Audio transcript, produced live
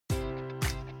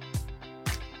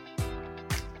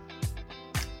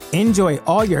Enjoy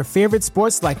all your favorite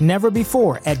sports like never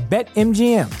before at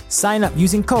BetMGM. Sign up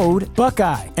using code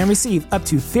Buckeye and receive up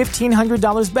to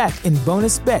 $1,500 back in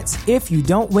bonus bets if you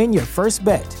don't win your first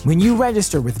bet. When you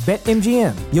register with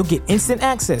BetMGM, you'll get instant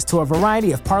access to a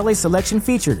variety of parlay selection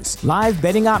features, live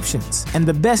betting options, and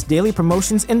the best daily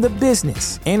promotions in the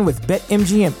business. And with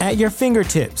BetMGM at your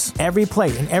fingertips, every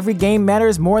play and every game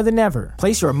matters more than ever.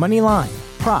 Place your money line,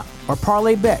 prop, or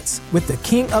parlay bets with the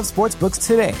king of sportsbooks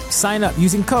today. Sign up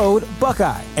using code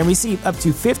Buckeye and receive up to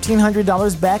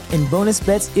 $1,500 back in bonus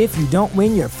bets if you don't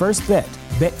win your first bet.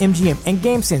 BetMGM and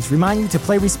GameSense remind you to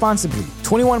play responsibly.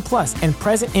 21 plus and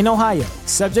present in Ohio,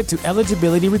 subject to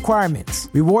eligibility requirements.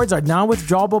 Rewards are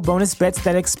non-withdrawable bonus bets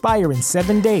that expire in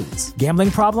 7 days. Gambling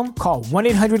problem? Call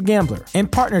 1-800-GAMBLER. In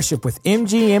partnership with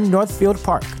MGM Northfield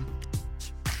Park.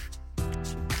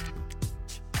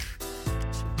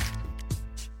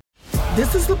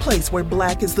 This is the place where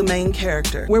Black is the main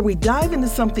character, where we dive into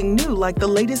something new like the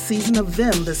latest season of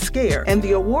Them, The Scare, and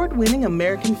the award-winning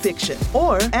American Fiction.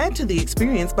 Or add to the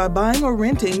experience by buying or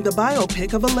renting the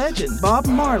biopic of a legend, Bob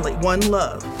Marley, One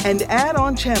Love. And add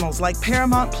on channels like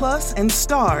Paramount Plus and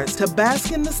Stars to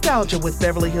bask in nostalgia with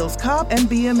Beverly Hills Cop and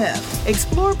BMF.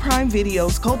 Explore Prime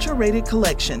Video's culture-rated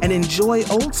collection and enjoy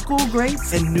old school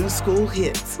greats and new school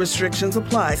hits. Restrictions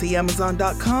apply. See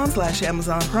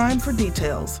Amazon.com/Amazon Prime for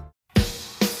details.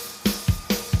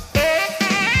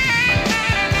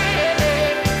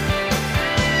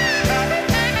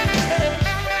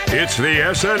 It's the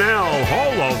SNL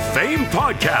Hall of Fame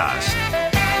podcast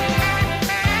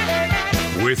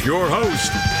with your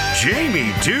host,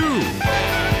 Jamie Dew,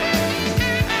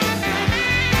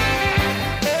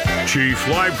 Chief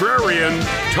Librarian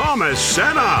Thomas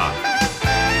Senna,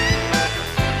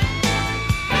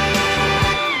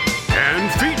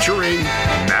 and featuring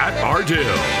Matt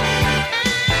Ardill.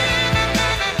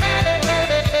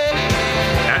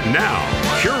 And now,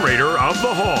 curator of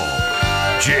the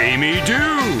hall, Jamie Dew.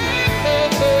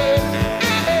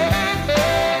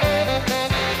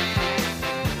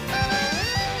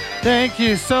 Thank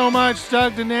you so much,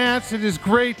 Doug DeNance. It is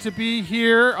great to be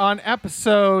here on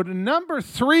episode number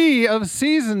 3 of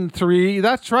season 3.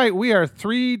 That's right, we are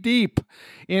 3 deep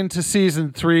into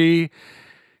season 3.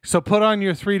 So put on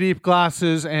your 3 deep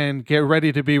glasses and get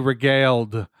ready to be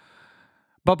regaled.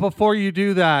 But before you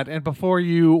do that, and before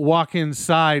you walk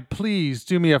inside, please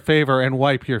do me a favor and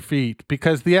wipe your feet,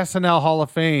 because the SNL Hall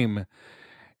of Fame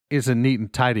is a neat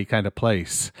and tidy kind of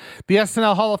place. The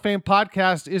SNL Hall of Fame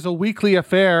podcast is a weekly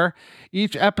affair.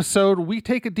 Each episode, we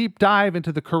take a deep dive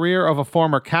into the career of a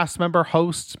former cast member,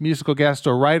 host, musical guest,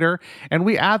 or writer, and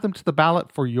we add them to the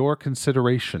ballot for your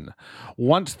consideration.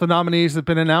 Once the nominees have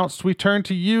been announced, we turn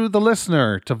to you, the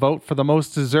listener, to vote for the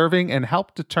most deserving and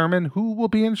help determine who will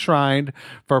be enshrined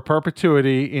for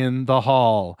perpetuity in the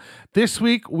hall. This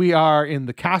week, we are in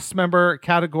the cast member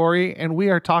category, and we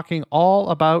are talking all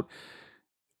about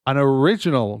an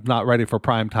original not ready for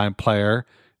primetime player,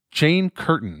 Jane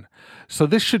Curtin. So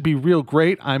this should be real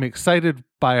great. I'm excited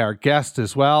by our guest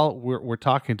as well. We're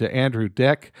talking to Andrew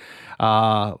Dick.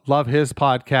 Love his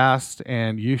podcast,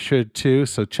 and you should too.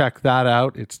 So check that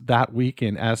out. It's That Week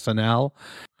in SNL.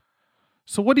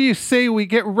 So what do you say we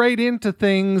get right into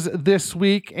things this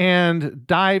week and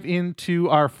dive into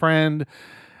our friend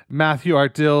Matthew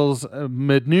Ardill's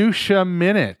Minutia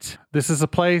Minute. This is a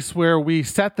place where we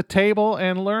set the table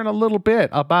and learn a little bit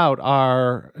about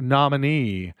our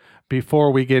nominee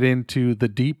before we get into the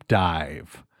deep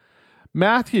dive.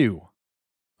 Matthew,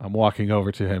 I'm walking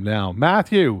over to him now.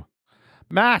 Matt,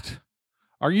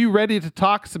 are you ready to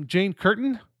talk some Jane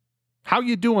Curtin? How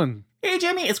you doing? Hey,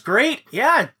 Jimmy, it's great.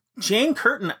 Yeah, Jane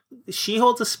Curtin, she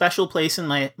holds a special place in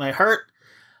my heart.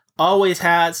 Always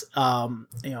has,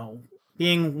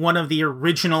 being one of the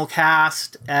original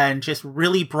cast and just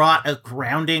really brought a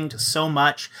grounding to so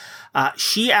much.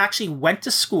 She actually went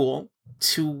to school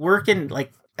to work in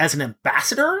as an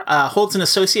ambassador, holds an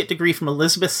associate degree from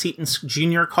Elizabeth Seton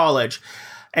Junior College,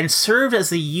 and served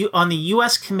as on the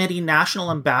U.S. Committee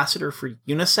National Ambassador for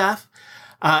UNICEF.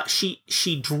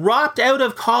 She dropped out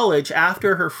of college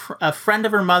after a friend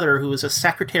of her mother, who was a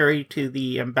secretary to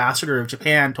the ambassador of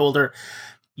Japan, told her,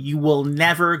 "You will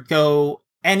never go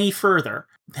any further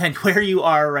than where you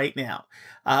are right now,"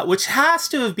 which has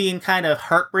to have been kind of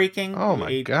heartbreaking. Oh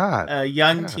my God. A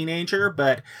young teenager,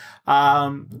 but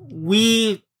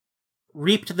we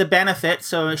reaped the benefit.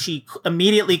 So she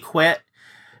immediately quit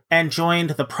and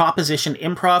joined the Proposition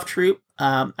Improv Troupe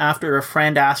after a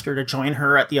friend asked her to join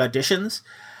her at the auditions.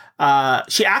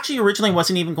 She actually originally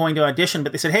wasn't even going to audition,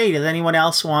 but they said, "Hey, does anyone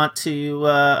else want to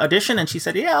audition?" And she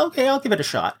said, "Yeah, okay, I'll give it a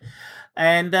shot."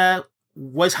 And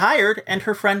was hired, and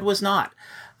her friend was not.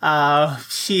 So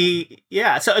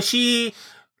she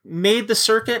made the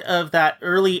circuit of that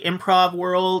early improv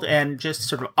world and just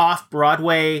sort of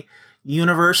off-Broadway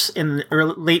universe in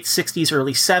the late 60s,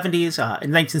 early 70s.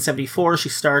 In 1974, she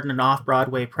starred in an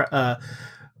off-Broadway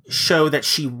show that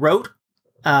she wrote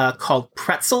called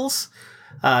Pretzels.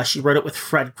 She wrote it with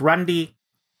Fred Grundy.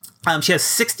 She has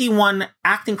 61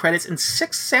 acting credits and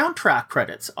 6 soundtrack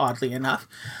credits, oddly enough.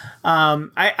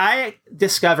 I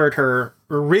discovered her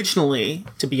originally,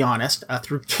 to be honest,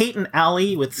 through Kate and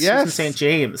Alley with Susan St.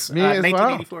 James,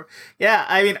 1984. Well. Yeah,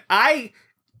 I mean, I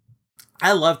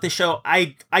loved the show.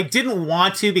 I didn't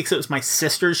want to because it was my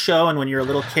sister's show, and when you're a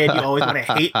little kid, you always want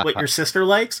to hate what your sister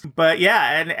likes. But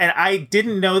yeah, and I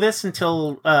didn't know this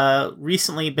until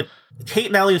recently, but Kate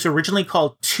and Alley was originally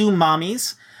called Two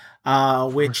Mommies,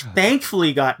 which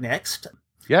thankfully got nixed.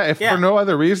 Yeah, for no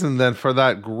other reason than for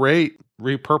that great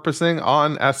repurposing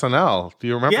on SNL. Do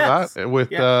you remember that? With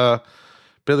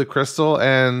Billy Crystal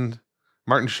and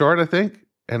Martin Short, I think?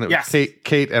 And it was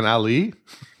Kate and Ali.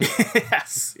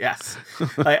 yes.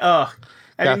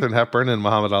 Katharine Hepburn and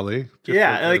Muhammad Ali.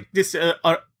 The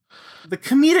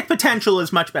comedic potential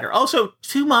is much better. Also,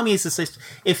 Two Mommies is just,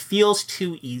 it feels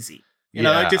too easy. You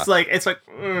know, it's like.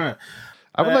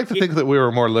 I would like to think that we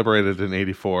were more liberated in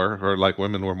 84, or like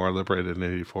women were more liberated in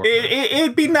 84.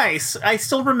 It'd be nice. I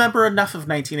still remember enough of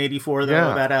 1984,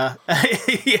 though, that,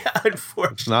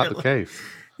 unfortunately. It's not the case.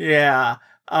 Yeah.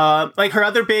 Like her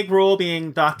other big role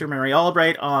being Dr. Mary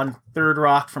Albright on Third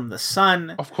Rock from the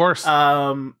Sun. Of course.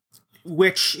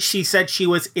 Which she said she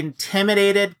was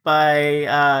intimidated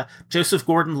by Joseph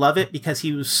Gordon-Levitt because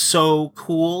he was so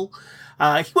cool.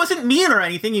 He wasn't mean or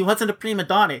anything. He wasn't a prima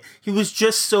donna. He was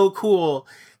just so cool.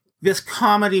 This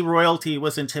comedy royalty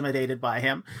was intimidated by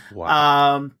him.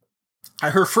 Wow.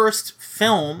 Her first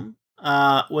film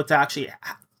was actually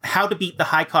How to Beat the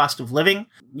High Cost of Living.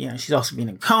 You know, she's also been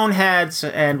in Coneheads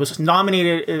and was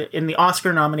nominated in the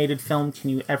Oscar-nominated film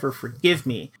Can You Ever Forgive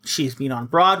Me? She's been on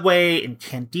Broadway in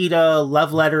Candida,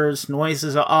 Love Letters,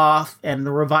 Noises Off, and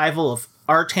the revival of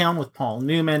Our Town with Paul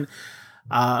Newman.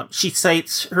 She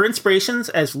cites her inspirations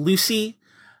as Lucy,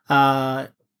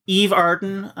 Eve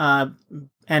Arden,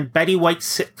 and Betty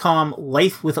White's sitcom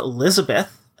Life with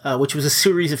Elizabeth, which was a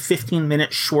series of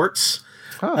 15-minute shorts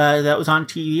that was on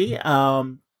TV.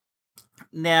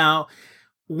 Now,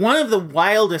 one of the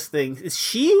wildest things is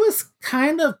she was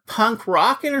kind of punk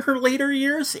rock in her later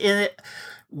years.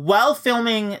 While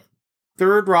filming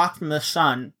Third Rock from the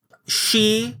Sun,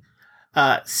 she,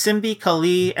 Simbi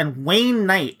Kali, and Wayne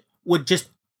Knight would just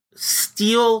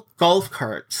steal golf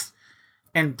carts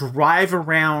and drive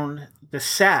around the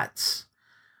sets,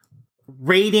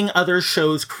 raiding other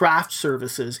shows' craft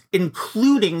services,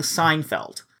 including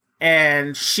Seinfeld.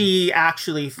 And she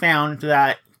actually found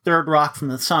that Third Rock from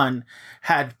the Sun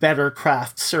had better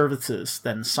craft services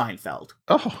than Seinfeld.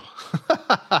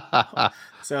 Oh.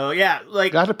 So yeah,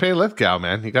 like, gotta pay Lithgow,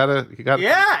 man. You gotta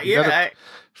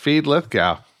feed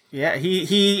Lithgow. Yeah,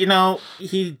 he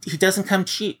doesn't come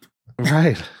cheap.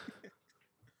 Right.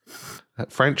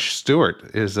 That French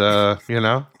Stewart is a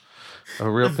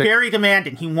real very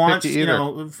demanding. He wants, he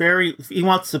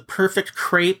wants the perfect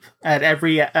crepe at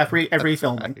every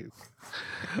filming.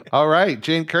 All right,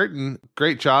 Jane Curtin,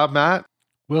 great job, Matt.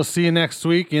 We'll see you next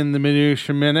week in the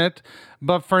Minutia Minute.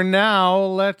 But for now,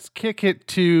 let's kick it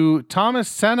to Thomas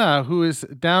Senna, who is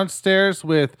downstairs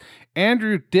with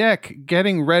Andrew Dick,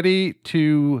 getting ready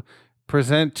to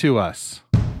present to us.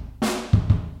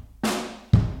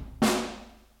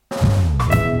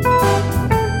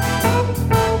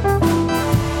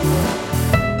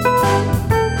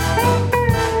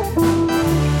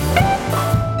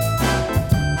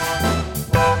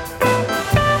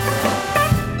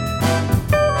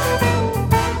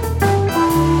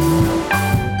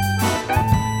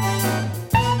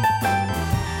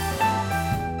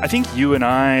 I think you and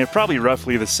I are probably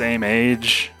roughly the same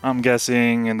age, I'm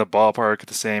guessing, in the ballpark at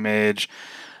the same age.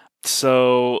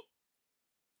 So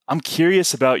I'm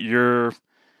curious about your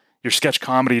sketch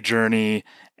comedy journey,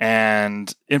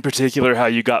 and in particular how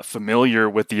you got familiar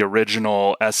with the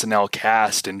original SNL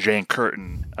cast and Jane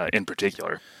Curtin in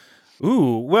particular.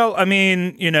 Ooh, well, I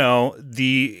mean,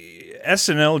 the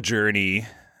SNL journey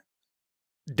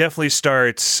definitely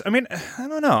starts. I mean, I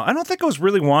don't know. I don't think I was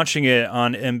really watching it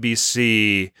on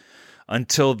NBC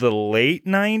until the late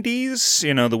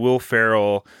 90s, the Will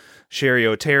Ferrell, Sherry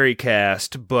O'Terry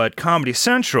cast, but Comedy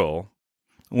Central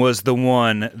was the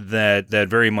one that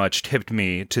very much tipped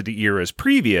me to the eras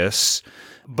previous.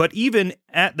 But even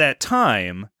at that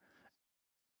time,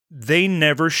 they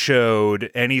never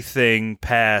showed anything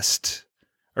past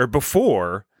or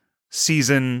before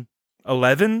season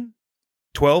 11.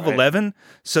 12, Right. 11.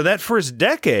 So that first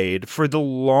decade, for the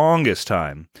longest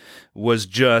time, was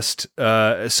just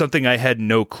something I had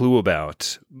no clue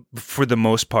about for the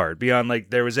most part. Beyond, like,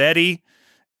 there was Eddie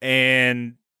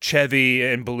and Chevy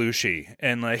and Belushi.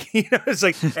 And, like, it's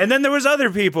like, and then there was other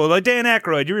people, like Dan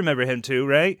Aykroyd. You remember him too,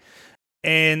 right?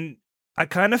 And I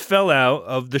kind of fell out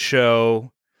of the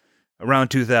show around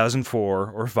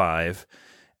 2004 or 5.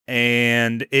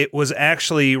 And it was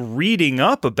actually reading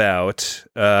up about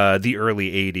the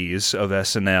early 80s of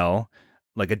SNL,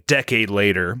 like a decade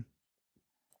later,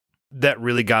 that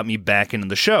really got me back into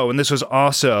the show. And this was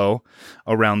also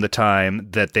around the time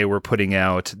that they were putting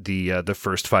out the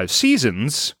first 5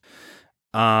 seasons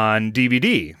on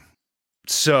DVD.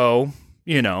 So,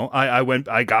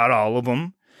 I got all of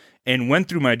them and went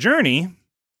through my journey.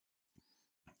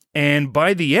 And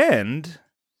by the end,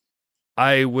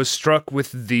 I was struck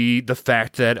with the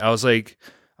fact that I was like,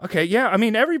 okay, yeah, I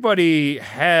mean, everybody's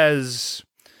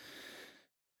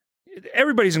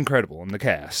incredible in the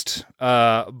cast.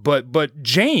 But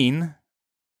Jane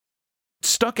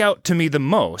stuck out to me the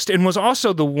most and was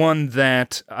also the one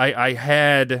that I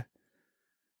had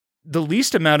the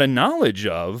least amount of knowledge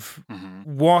of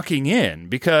walking in,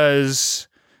 because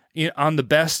on the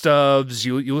best ofs,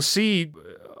 you'll see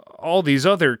all these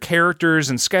other characters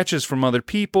and sketches from other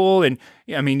people. And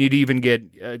I mean, you'd even get,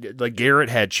 like Garrett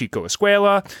had Chico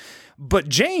Escuela, but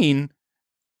Jane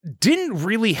didn't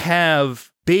really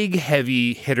have big,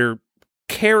 heavy hitter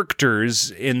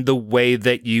characters in the way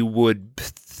that you would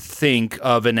think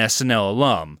of an SNL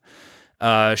alum.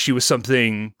 She was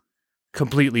something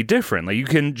completely different. Like, you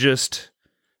can just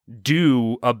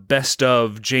do a best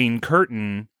of Jane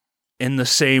Curtin in the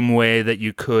same way that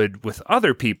you could with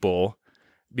other people,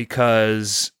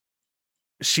 because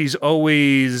she's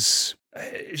always,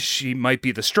 she might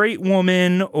be the straight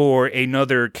woman or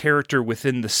another character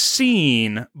within the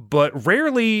scene, but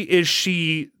rarely is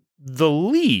she the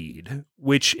lead,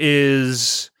 which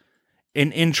is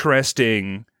an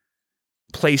interesting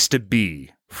place to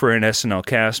be for an SNL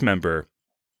cast member.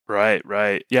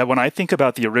 Right. Yeah, when I think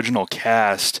about the original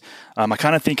cast, I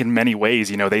kind of think in many ways,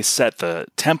 they set the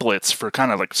templates for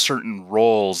kind of like certain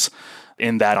roles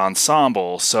in that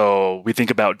ensemble. So we think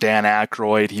about Dan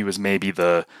Aykroyd. He was maybe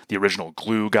the original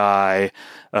glue guy.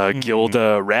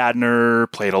 Gilda Radner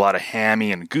played a lot of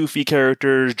hammy and goofy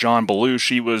characters. John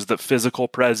Belushi was the physical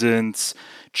presence.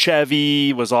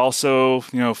 Chevy was also,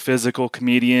 physical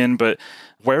comedian. But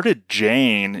where did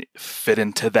Jane fit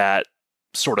into that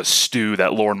sort of stew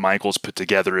that Lorne Michaels put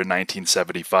together in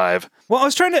 1975? Well, I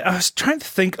was trying to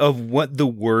think of what the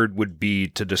word would be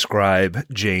to describe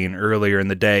Jane earlier in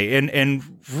the day,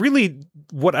 and really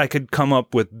what I could come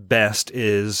up with best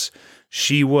is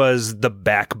she was the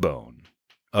backbone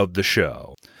of the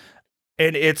show,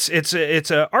 and it's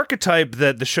an archetype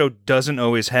that the show doesn't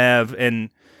always have, and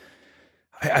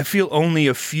I feel only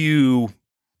a few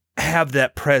have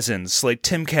that presence, like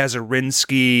Tim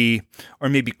Kazurinsky or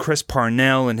maybe Chris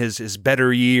Parnell in his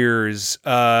better years.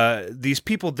 These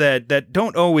people that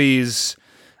don't always,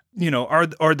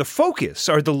 are the focus,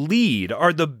 are the lead,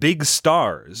 are the big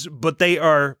stars, but they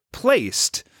are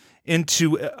placed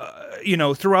into,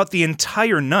 throughout the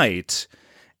entire night,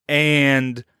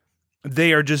 and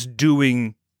they are just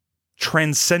doing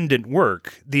transcendent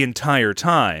work the entire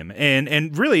time.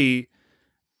 And really,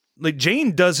 like,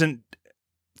 Jane doesn't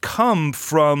come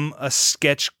from a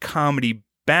sketch comedy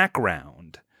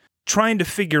background. Trying to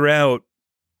figure out,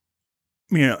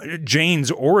 Jane's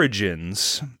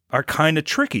origins are kind of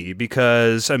tricky,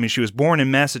 because, I mean, she was born in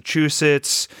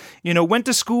Massachusetts, went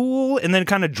to school and then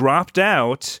kind of dropped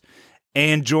out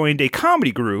and joined a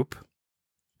comedy group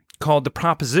called The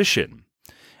Proposition.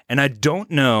 And I don't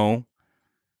know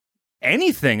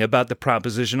anything about The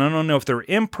Proposition. I don't know if they're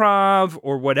improv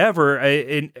or whatever.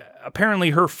 Apparently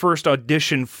her first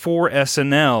audition for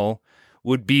SNL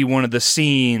would be one of the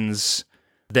scenes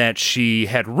that she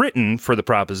had written for The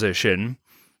Proposition,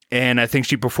 and I think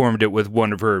she performed it with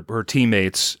one of her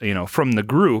teammates, from the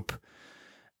group.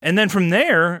 And then from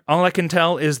there, all I can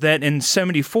tell is that in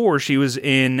 1974, she was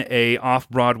in a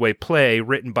off-Broadway play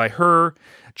written by her,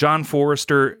 John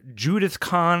Forrester, Judith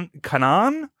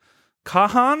Kahan,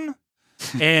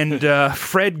 and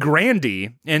Fred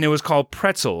Grandy, and it was called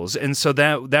Pretzels. And so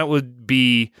that would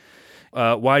be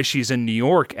why she's in New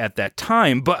York at that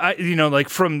time. But, like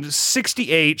from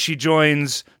 1968, she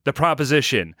joins The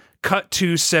Proposition. Cut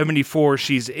to 1974,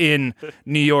 she's in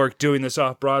New York doing this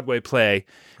off-Broadway play.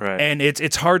 Right. And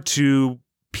it's hard to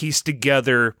piece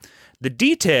together the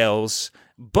details,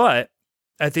 but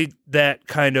I think that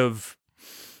kind of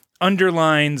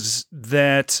underlines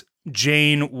that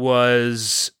Jane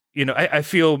was I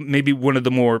feel maybe one of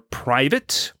the more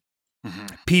private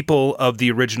people of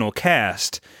the original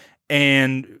cast,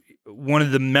 and one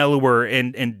of the mellower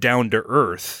and down to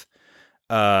earth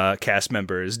cast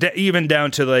members, even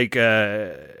down to like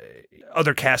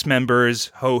other cast members,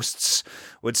 hosts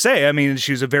would say. I mean,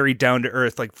 she was a very down to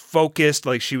earth, like focused,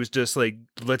 like she was just like,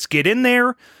 let's get in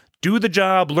there, do the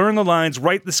job, learn the lines,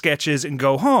 write the sketches, and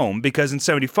go home. Because in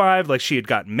 75, like she had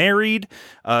gotten married,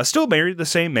 still married, the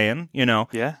same man,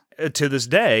 to this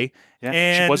day. Yeah,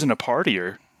 and she wasn't a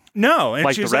partier. No. And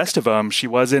like the rest of them, she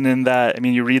wasn't in that. I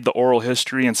mean, you read the oral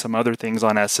history and some other things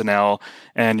on SNL,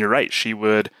 and you're right, she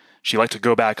liked to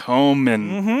go back home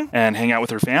and hang out with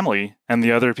her family, and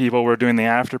the other people were doing the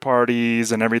after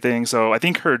parties and everything. So I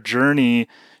think her journey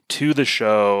to the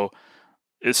show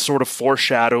is sort of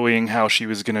foreshadowing how she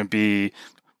was going to be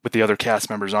with the other cast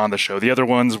members on the show. The other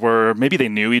ones were, maybe they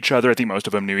knew each other. I think most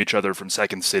of them knew each other from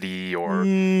Second City or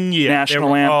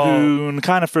National Lampoon.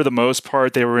 Kind of for the most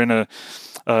part, they were in a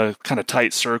kind of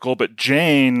tight circle, but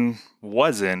Jane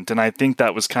wasn't. And I think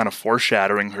that was kind of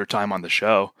foreshadowing her time on the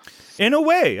show. In a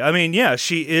way. I mean, yeah,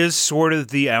 she is sort of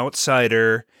the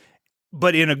outsider,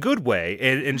 but in a good way.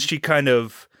 And she kind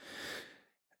of,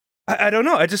 I don't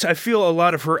know. I feel a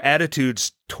lot of her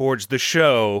attitudes towards the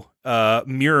show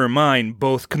mirror mine,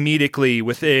 both comedically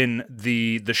within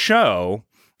the show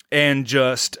and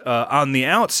just on the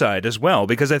outside as well.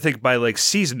 Because I think by like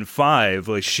season 5,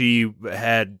 like she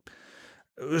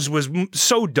was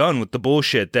so done with the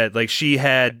bullshit that like she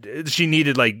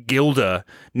needed, like Gilda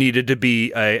needed to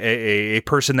be a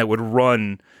person that would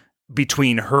run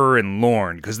between her and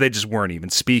Lorne, because they just weren't even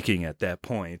speaking at that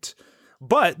point.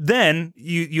 But then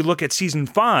you look at season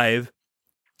 5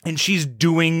 and she's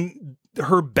doing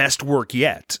her best work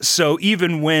yet. So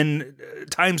even when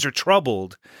times are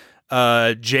troubled,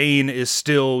 Jane is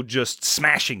still just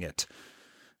smashing it.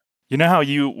 You know how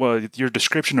your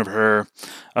description of her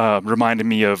reminded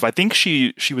me of, I think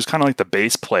she was kind of like the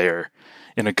bass player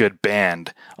in a good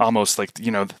band. Almost like,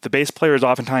 the bass player is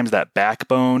oftentimes that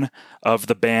backbone of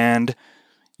the band.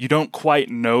 You don't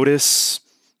quite notice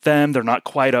them. They're not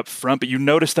quite up front, but you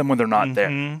notice them when they're not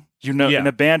there. In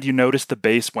a band, you notice the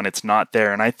bass when it's not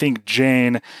there. And I think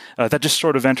Jane, that just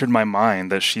sort of entered my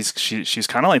mind, that she's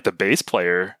kind of like the bass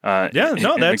player in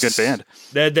a good band.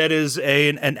 That is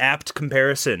an apt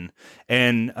comparison.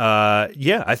 And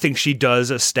I think she does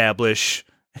establish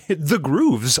the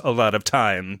grooves a lot of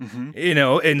time.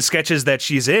 In sketches that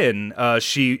she's in,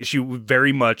 she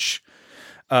very much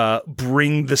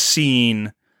bring the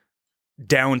scene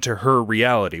down to her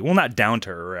reality. Well, not down to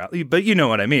her reality, but you know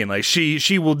what I mean. Like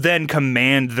she will then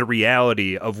command the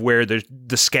reality of where the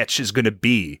sketch is going to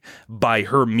be by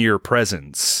her mere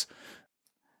presence.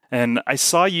 And I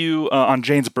saw you on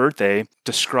Jane's birthday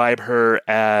describe her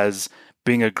as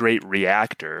being a great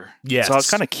reactor. Yes. So I was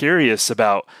kind of curious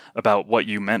about what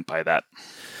you meant by that.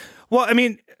 Well, I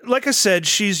mean, like I said,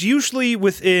 she's usually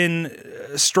within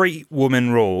straight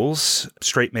woman roles,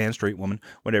 straight man, straight woman,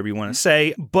 whatever you want to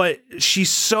say, but she's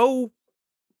so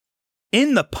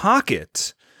in the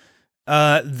pocket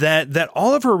that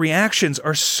all of her reactions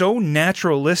are so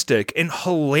naturalistic and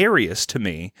hilarious to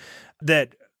me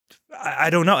that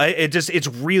I don't know. It's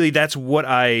really, that's what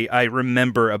I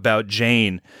remember about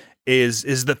Jane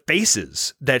is the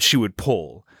faces that she would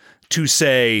pull to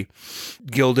say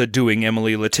Gilda doing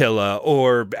Emily Latilla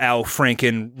or Al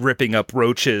Franken ripping up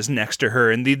roaches next to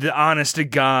her, and the honest to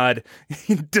God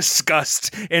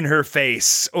disgust in her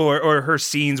face, or her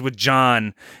scenes with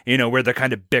John, where they're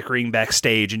kind of bickering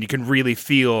backstage and you can really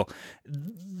feel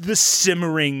the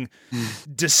simmering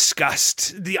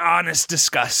disgust, the honest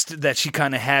disgust that she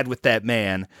kind of had with that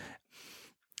man.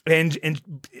 And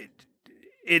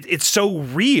it's so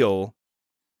real,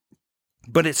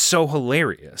 but it's so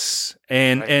hilarious.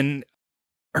 And right. And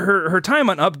her time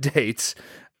on Updates,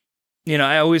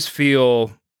 I always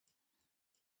feel,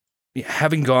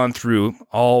 having gone through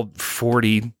all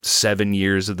 47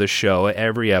 years of the show,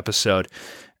 every episode,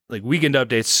 like Weekend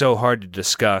Update's so hard to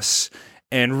discuss.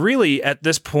 And really at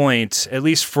this point, at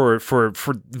least for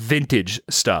vintage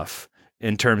stuff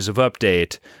in terms of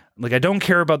Update, like I don't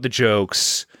care about the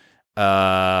jokes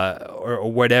or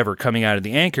whatever coming out of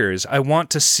the anchors. I want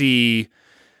to see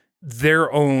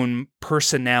their own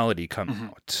personality come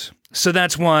out. So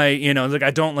that's why, like I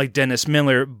don't like Dennis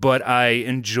Miller, but I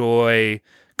enjoy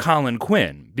Colin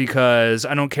Quinn, because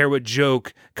I don't care what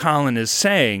joke Colin is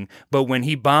saying, but when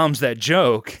he bombs that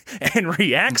joke and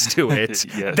reacts to it,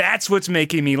 yes. That's what's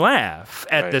making me laugh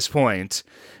at this point.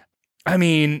 I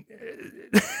mean,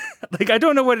 like, I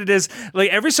don't know what it is.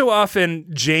 Like, every so often,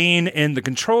 Jane and the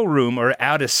control room are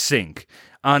out of sync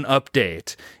on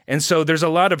Update. And so there's a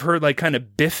lot of her like kind of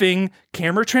biffing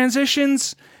camera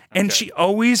transitions. And she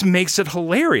always makes it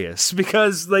hilarious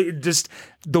because like just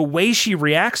the way she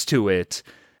reacts to it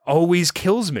always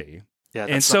kills me. Yeah,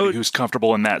 that's somebody who's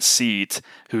comfortable in that seat,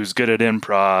 who's good at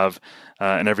improv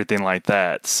and everything like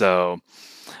that. So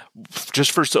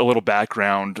just for a little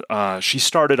background, she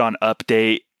started on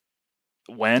Update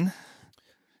when?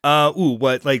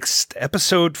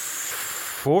 Episode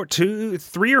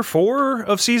 3 or 4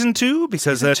 of season 2?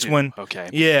 Because season that's 2. When. Okay.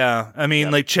 Yeah, I mean,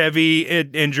 like Chevy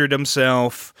injured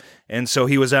himself, and so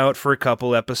he was out for a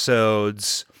couple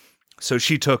episodes. So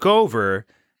she took over.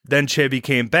 Then Chevy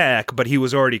came back, but he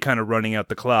was already kind of running out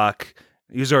the clock.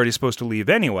 He was already supposed to leave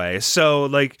anyway. So,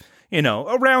 like, you know,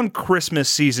 around Christmas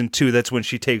season 2, that's when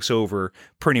she takes over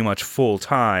pretty much full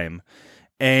time.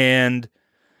 And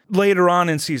later on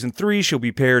in season 3, she'll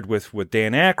be paired with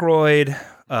Dan Aykroyd.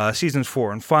 Seasons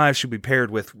 4 and 5, she'll be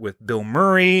paired with Bill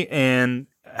Murray. And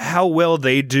how well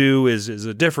they do is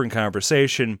a different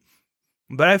conversation.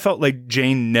 But I felt like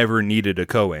Jane never needed a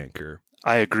co-anchor.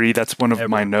 I agree. That's one of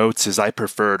my notes is I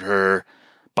preferred her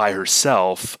by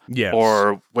herself. Yes.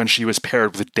 Or when she was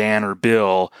paired with Dan or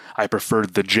Bill, I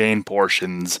preferred the Jane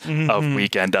portions of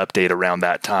Weekend Update around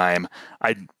that time.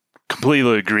 I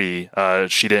completely agree.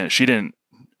 She didn't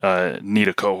need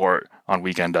a cohort on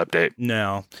Weekend Update.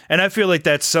 No. And I feel like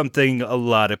that's something a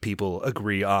lot of people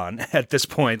agree on at this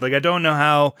point. Like, I don't know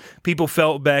how people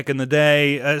felt back in the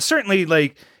day. Certainly,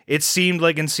 like, it seemed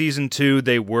like in season 2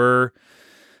 they were...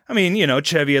 I mean, you know,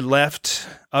 Chevy had left.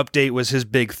 Update was his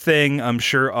big thing. I'm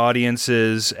sure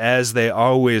audiences, as they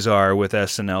always are with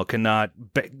SNL,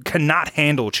 cannot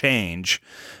handle change.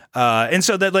 And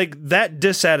so that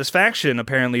dissatisfaction,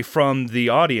 apparently, from the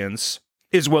audience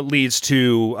is what leads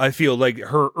to, I feel like,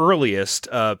 her earliest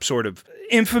sort of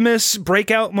infamous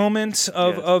breakout moment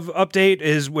of Update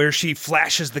is where she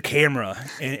flashes the camera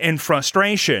in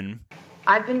frustration.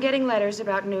 I've been getting letters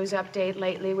about News Update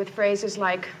lately with phrases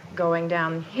like going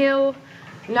downhill,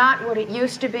 not what it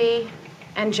used to be,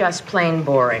 and just plain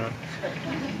boring.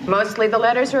 Mostly the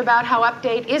letters are about how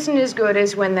Update isn't as good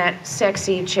as when that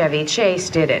sexy Chevy Chase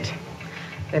did it.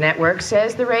 The network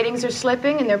says the ratings are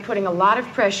slipping and they're putting a lot of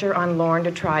pressure on Lorne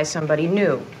to try somebody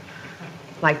new.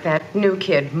 Like that new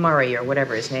kid, Murray, or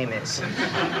whatever his name is.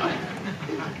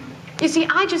 You see,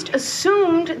 I just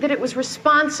assumed that it was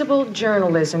responsible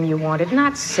journalism you wanted,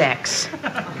 not sex.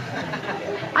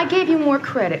 I gave you more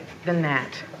credit than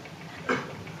that.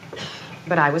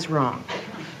 But I was wrong.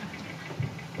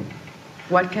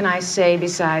 What can I say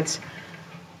besides,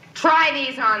 try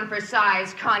these on for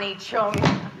size, Connie Chung. If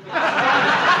it's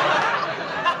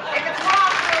raw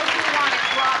thrills you want,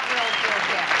 it's raw thrills you'll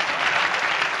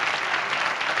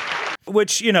get.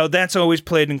 Which, you know, that's always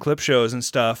played in clip shows and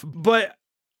stuff. But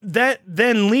that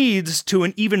then leads to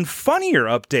an even funnier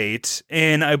Update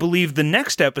in, I believe, the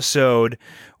next episode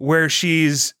where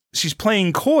she's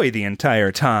playing coy the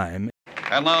entire time.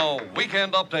 And now,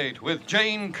 Weekend Update with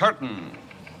Jane Curtin.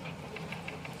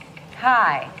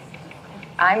 Hi,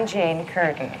 I'm Jane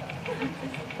Curtin.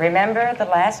 Remember the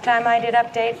last time I did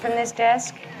Update from this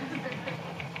desk?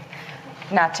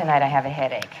 Not tonight, I have a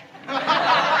headache.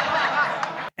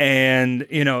 And,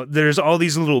 you know, there's all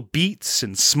these little beats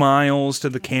and smiles to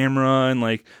the camera, and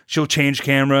like she'll change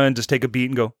camera and just take a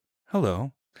beat and go,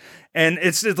 hello. And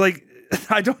it's like,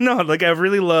 I don't know, like I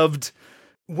really loved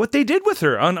what they did with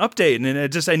her on Update.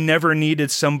 And I never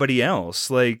needed somebody else.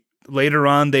 Like later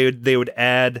on, they would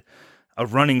add a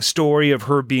running story of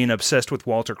her being obsessed with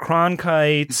Walter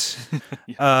Cronkite,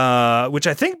 which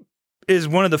I think is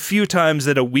one of the few times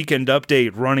that a Weekend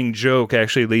Update running joke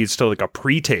actually leads to like a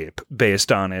pre-tape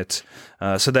based on it.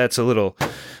 So that's a little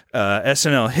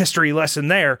SNL history lesson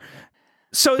there.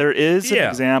 So there is an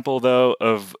example though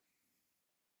of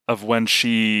when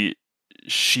she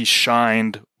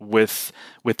shined with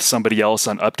somebody else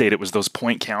on Update. It was those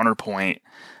point counterpoint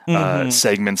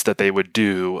segments that they would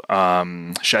do.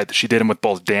 She did them with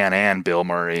both Dan and Bill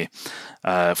Murray.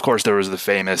 Of course, there was the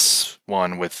famous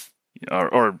one with.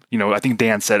 Or you know, I think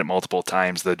Dan said it multiple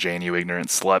times, the Jane, you ignorant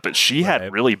slut, but she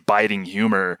had really biting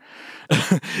humor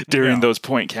during those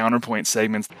point counterpoint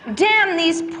segments. Dan,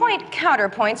 these point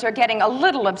counterpoints are getting a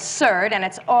little absurd, and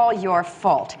it's all your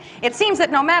fault. It seems that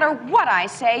no matter what I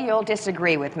say, you'll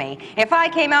disagree with me. If I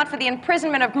came out for the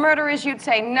imprisonment of murderers, you'd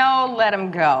say, no, let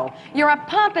them go. You're a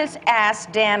pompous ass,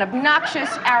 Dan, obnoxious,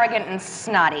 arrogant, and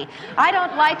snotty. I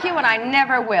don't like you, and I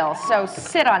never will, so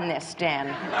sit on this,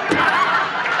 Dan.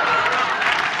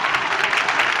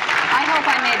 I hope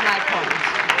I made my point.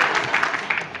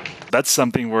 That's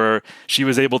something where she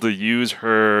was able to use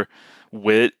her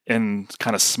wit and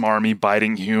kind of smarmy,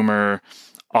 biting humor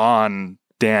on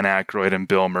Dan Aykroyd and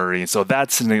Bill Murray. So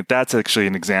that's actually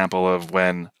an example of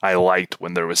when I liked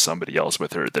when there was somebody else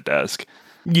with her at the desk.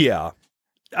 Yeah.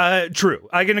 True.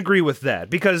 I can agree with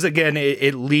that because, again,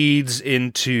 it leads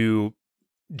into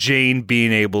Jane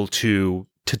being able to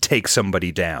take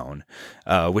somebody down,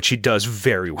 which she does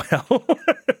very well.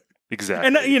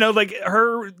 Exactly. And, like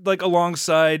her, like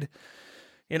alongside,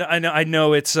 I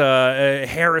know it's a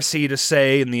heresy to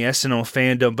say in the SNL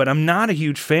fandom, but I'm not a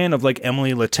huge fan of like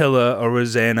Emily Latilla or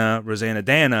Rosanna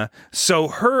Dana. So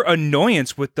her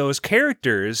annoyance with those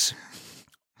characters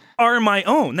are my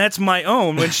own. That's my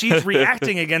own. When she's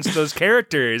reacting against those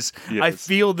characters, yes. I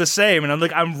feel the same. And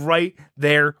I'm right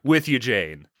there with you,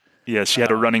 Jane. Yeah, she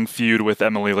had a running feud with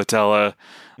Emily Latella.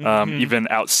 Even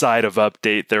outside of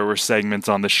Update, there were segments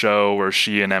on the show where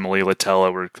she and Emily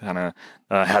Latella were kind of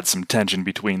had some tension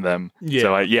between them. Yeah.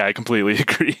 So I completely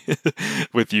agree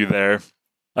with you there.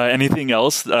 Anything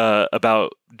else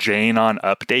about Jane on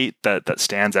Update that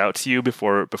stands out to you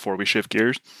before we shift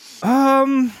gears?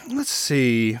 Let's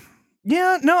see.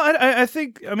 Yeah, no, I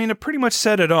think, I pretty much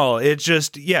said it all. It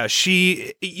just,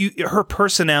 her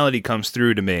personality comes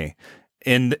through to me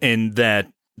in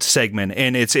that segment,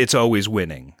 and it's always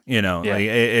winning, Like,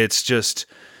 it's just,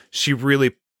 she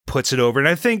really puts it over. And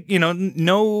I think,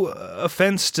 no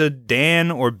offense to Dan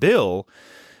or Bill,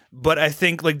 but I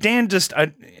think like Dan just,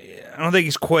 I don't think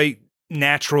he's quite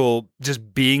natural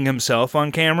just being himself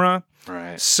on camera.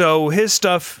 Right. So his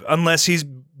stuff, unless he's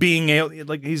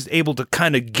he's able to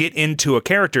kind of get into a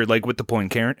character, like with the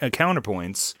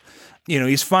counterpoints,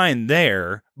 he's fine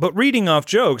there. But reading off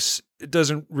jokes, it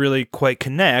doesn't really quite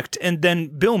connect. And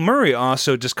then Bill Murray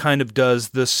also just kind of does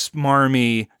the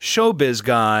smarmy showbiz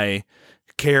guy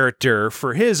character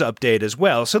for his Update as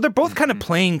well. So they're both kind of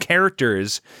playing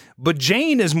characters, but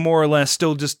Jane is more or less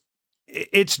still just,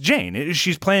 it's Jane.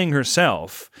 She's playing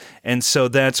herself. And so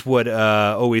that's what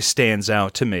always stands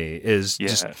out to me is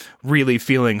just really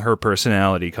feeling her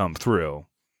personality come through.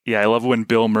 Yeah, I love when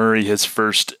Bill Murray, his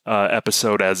first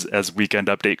episode as Weekend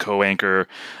Update co-anchor,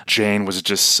 Jane was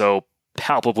just so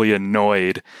palpably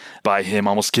annoyed by him,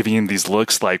 almost giving him these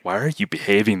looks like, why are you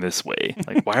behaving this way?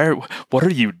 Like, what are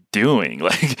you doing?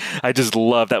 Like, I just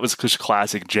love, that was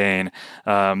classic Jane.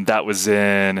 That was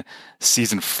in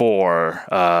season 4,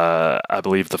 I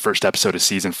believe the first episode of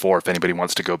season 4, if anybody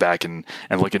wants to go back and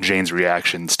look at Jane's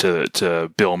reactions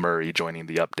to Bill Murray joining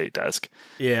the Update desk.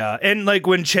 Yeah, and like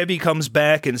when Chevy comes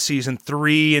back in season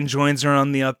 3 and joins her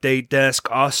on the Update desk,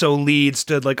 also leads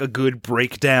to like a good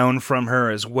breakdown from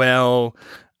her as well.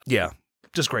 Yeah,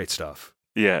 just great stuff.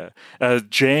 Yeah.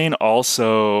 Jane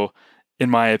also, in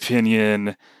my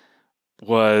opinion,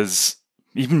 was,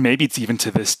 maybe it's even to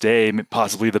this day,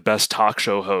 possibly the best talk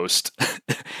show host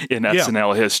in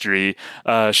SNL history.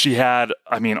 She had,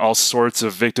 all sorts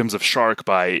of victims of shark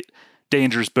bite,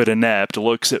 dangerous but inept,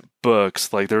 looks at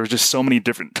books. Like, there were just so many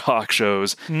different talk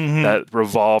shows that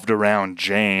revolved around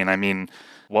Jane.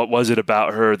 What was it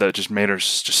about her that just made her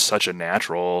just such a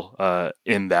natural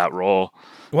in that role?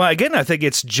 Well, again, I think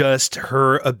it's just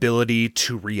her ability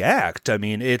to react.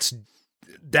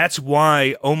 That's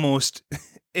why almost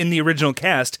in the original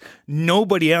cast,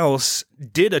 nobody else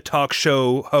did a talk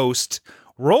show host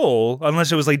role,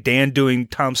 unless it was like Dan doing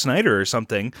Tom Snyder or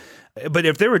something. But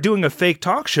if they were doing a fake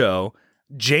talk show,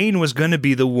 Jane was going to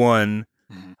be the one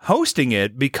hosting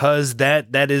it because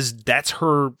that's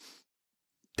her.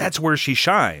 That's where she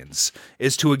shines,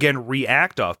 is to, again,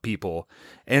 react off people.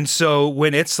 And so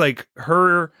when it's like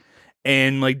her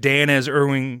and like Dan as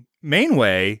Irwin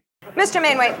Mainway. Mr.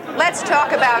 Mainway, let's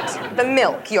talk about the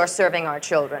milk you're serving our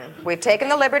children. We've taken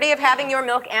the liberty of having your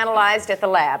milk analyzed at the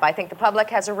lab. I think the public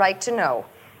has a right to know.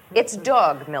 It's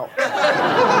dog milk.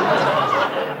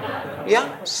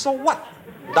 Yeah? So what?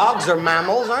 Dogs are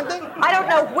mammals, aren't they? I don't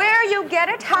know where you get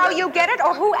it, how you get it,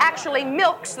 or who actually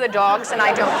milks the dogs, and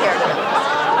I don't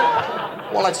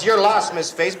care. Well, it's your loss,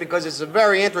 Miss Face, because it's a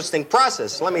very interesting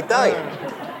process, let me tell you.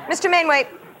 Mr. Mainway,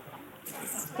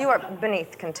 you are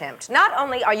beneath contempt. Not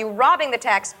only are you robbing the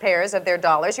taxpayers of their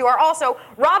dollars, you are also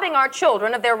robbing our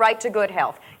children of their right to good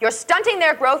health. You're stunting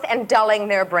their growth and dulling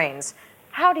their brains.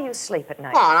 How do you sleep at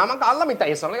night? Let me tell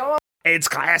you something. It's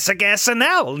classic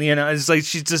SNL, it's like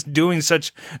she's just doing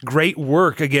such great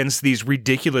work against these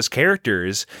ridiculous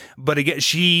characters. But again,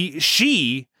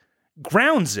 she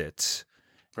grounds it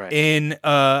in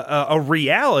a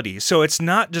reality. So it's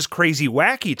not just crazy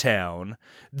wacky town.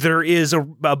 There is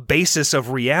a basis of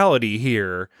reality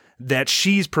here that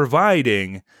she's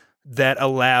providing that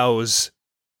allows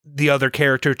the other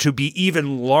character to be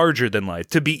even larger than life,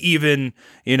 to be even,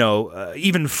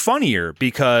 even funnier,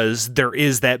 because there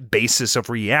is that basis of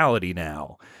reality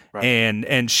now. Right.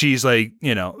 And she's like,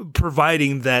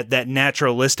 providing that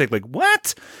naturalistic, like,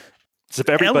 what? So if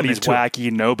everybody's wacky,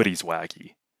 nobody's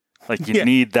wacky. Like, you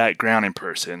need that grounding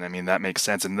person. I mean, that makes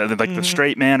sense. And like the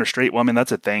straight man or straight woman,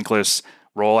 that's a thankless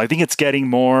role. I think it's getting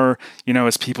more,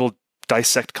 as people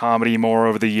dissect comedy more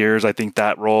over the years, I think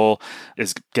that role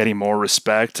is getting more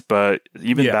respect. But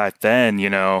even back then,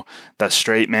 that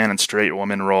straight man and straight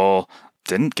woman role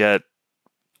didn't get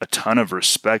a ton of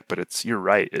respect, but you're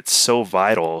right. It's so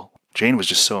vital. Jane was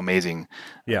just so amazing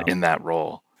in that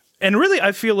role. And really,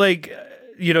 I feel like,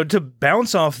 to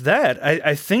bounce off that,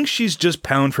 I think she's just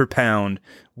pound for pound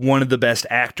one of the best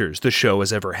actors the show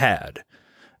has ever had.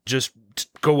 Just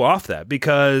go off that,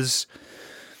 because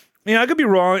I could be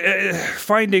wrong.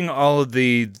 Finding all of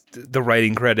the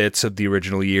writing credits of the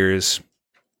original years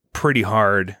pretty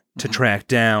hard to track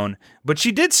down, but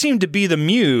she did seem to be the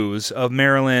muse of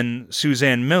Marilyn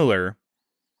Suzanne Miller,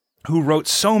 who wrote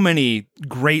so many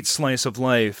great slice of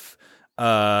life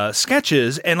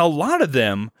sketches, and a lot of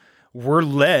them were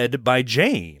led by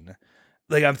Jane.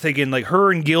 Like, I'm thinking, like,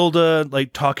 her and Gilda,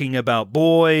 like, talking about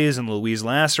boys, and Louise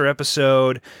Lasser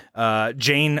episode,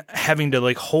 Jane having to,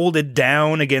 like, hold it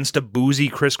down against a boozy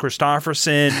Chris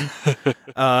Christopherson,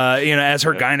 as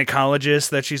her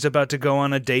gynecologist that she's about to go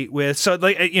on a date with. So,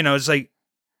 like, it's like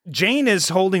Jane is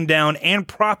holding down and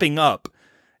propping up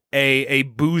a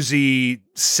boozy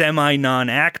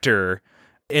semi-non-actor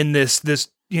in this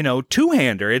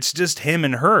two-hander. It's just him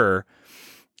and her,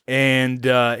 and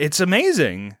it's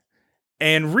amazing.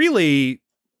 And really,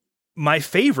 I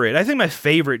think my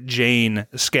favorite Jane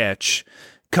sketch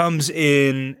comes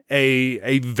in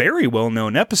a very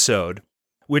well-known episode,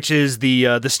 which is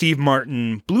the Steve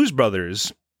Martin Blues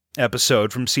Brothers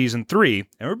episode from season 3.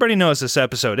 Everybody knows this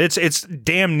episode. It's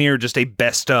damn near just a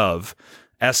best of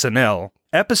SNL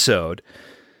episode.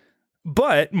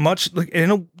 But much like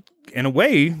in a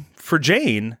way for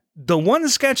Jane, the one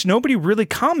sketch nobody really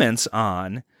comments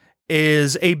on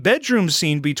is a bedroom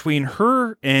scene between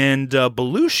her and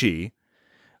Belushi,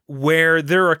 where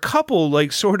they're a couple,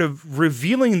 like, sort of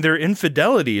revealing their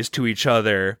infidelities to each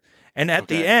other. And at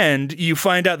the end, you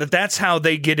find out that that's how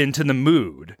they get into the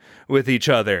mood with each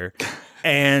other.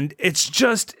 And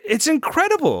it's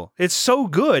incredible. It's so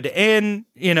good. And,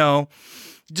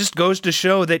 just goes to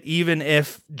show that even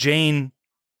if Jane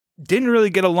didn't really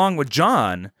get along with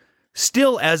John,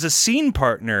 still as a scene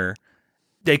partner,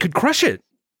 they could crush it.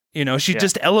 She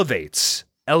just elevates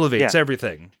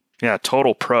everything. Yeah,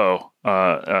 total pro.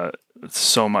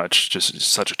 So much, just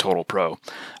such a total pro.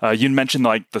 You mentioned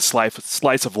like the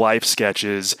slice of life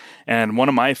sketches, and one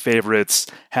of my favorites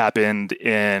happened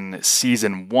in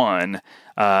season 1.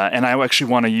 And I actually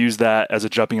want to use that as a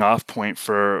jumping off point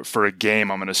for a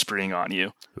game I'm going to spring on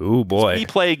you. Ooh, boy. So we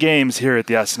play games here at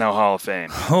the SNL Hall of Fame.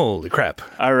 Holy crap.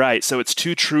 All right, so it's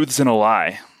 2 truths and a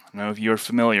lie. I don't know if you're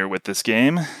familiar with this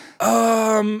game.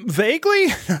 Vaguely.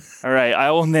 All right,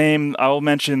 I will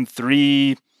mention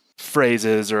 3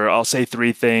 phrases, or I'll say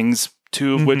 3 things,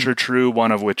 2 of which are true,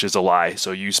 1 of which is a lie.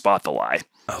 So you spot the lie.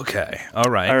 Okay.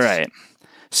 All right. All right.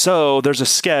 So there's a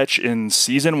sketch in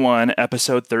season 1,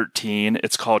 episode 13.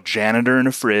 It's called Janitor in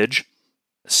a Fridge.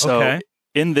 So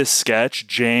in this sketch,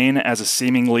 Jane, as a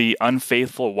seemingly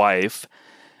unfaithful wife,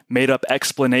 made up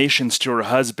explanations to her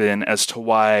husband as to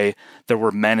why there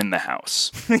were men in the house.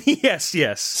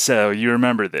 Yes. So you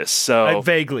remember this. So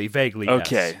vaguely.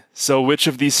 Okay. Yes. So which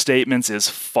of these statements is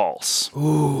false?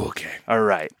 Ooh, okay. All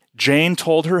right. Jane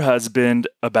told her husband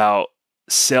about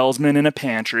salesmen in a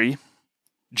pantry.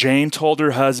 Jane told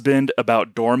her husband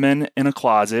about doormen in a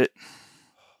closet.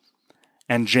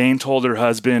 And Jane told her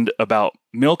husband about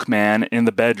milkman in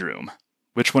the bedroom.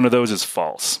 Which one of those is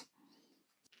false?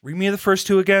 Read me the first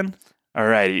 2 again. All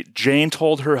righty. Jane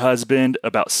told her husband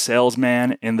about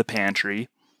salesman in the pantry.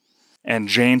 And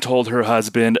Jane told her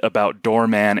husband about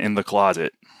doorman in the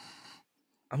closet.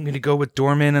 I'm going to go with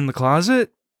doorman in the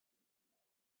closet.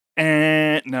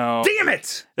 No. Damn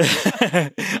it!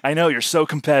 I know, you're so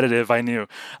competitive. I knew.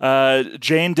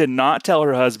 Jane did not tell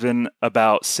her husband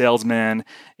about salesman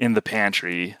in the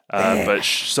pantry. But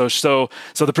so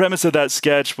the premise of that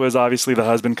sketch was obviously the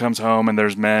husband comes home and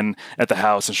there's men at the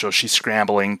house, and so she's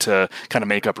scrambling to kind of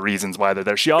make up reasons why they're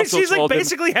there. She's like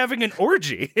basically having an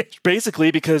orgy.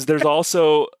 Basically, because there's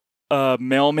also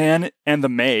mailman and the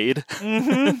maid.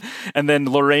 And then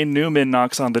Lorraine Newman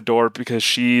knocks on the door because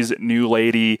she's new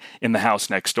lady in the house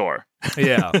next door.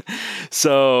 Yeah.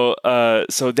 So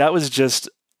that was just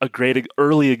a great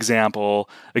early example,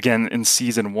 again, in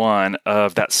season 1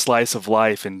 of that slice of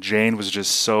life. And Jane was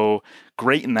just so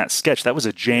great in that sketch. That was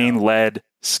a Jane-led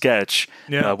sketch.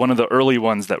 Yeah. One of the early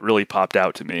ones that really popped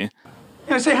out to me.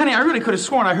 Yeah, say, honey, I really could have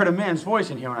sworn I heard a man's voice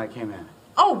in here when I came in.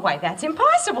 Oh, why, that's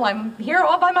impossible. I'm here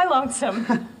all by my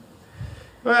lonesome.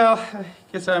 Well, I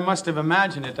guess I must have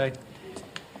imagined it. I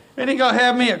think I'll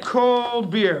have me a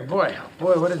cold beer. Boy,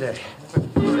 what a day.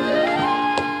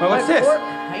 Well, what's this?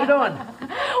 How you doing?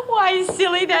 Why,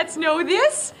 silly, that's new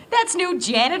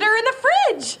janitor in the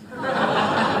fridge.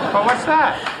 Well, what's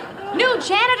that? New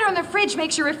janitor in the fridge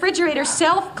makes your refrigerator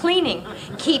self-cleaning,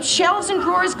 keeps shelves and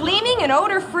drawers gleaming and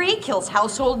odor-free, kills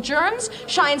household germs,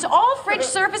 shines all fridge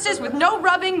surfaces with no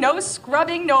rubbing, no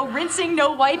scrubbing, no rinsing,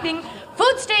 no wiping.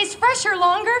 Food stays fresher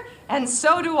longer, and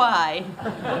so do I.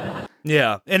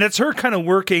 Yeah, and it's her kind of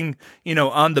working,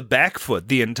 on the back foot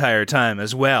the entire time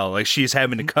as well. Like, she's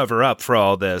having to cover up for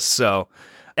all this, so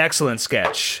excellent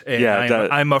sketch. And yeah,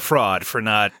 I'm a fraud for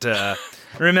not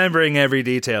remembering every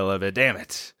detail of it. Damn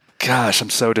it. Gosh, I'm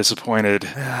so disappointed.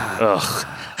 Ugh.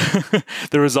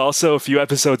 There was also a few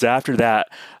episodes after that.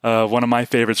 One of my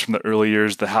favorites from the early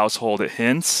years, The Household at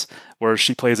Hints, where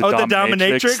she plays a dominatrix. The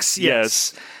dominatrix?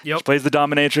 Yes. Yep. She plays the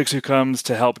dominatrix who comes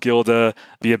to help Gilda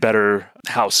be a better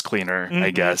house cleaner, I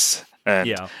guess.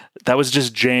 And that was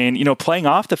just Jane, playing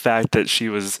off the fact that she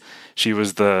was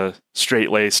the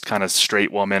straight-laced kind of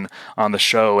straight woman on the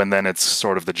show, and then it's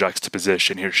sort of the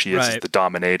juxtaposition. Here she is as the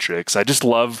dominatrix. I just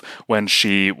love when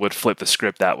she would flip the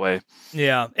script that way.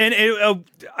 Yeah, and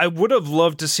I would have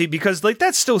loved to see, because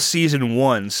that's still season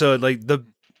 1, so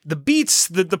the beats,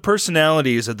 the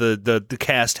personalities of the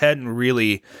cast hadn't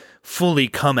really fully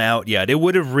come out yet. It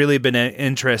would have really been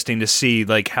interesting to see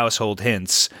Household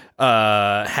Hints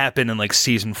happen in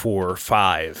season 4 or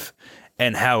 5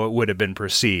 and how it would have been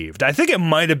perceived. I think it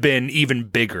might have been even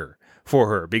bigger for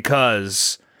her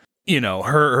because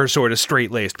her sort of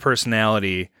straight-laced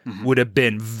personality would have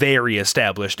been very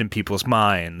established in people's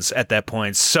minds at that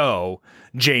point. So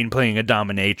Jane playing a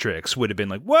dominatrix would have been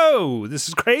like, whoa, this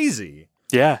is crazy.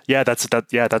 Yeah,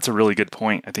 that's a really good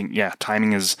point. I think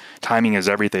timing is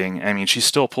everything. I mean, she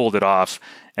still pulled it off.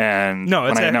 And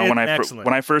when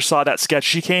I first saw that sketch,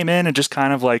 she came in and just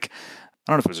kind of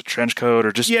I don't know if it was a trench coat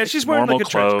or just she's wearing normal a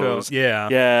clothes. trench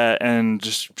coat. Yeah, and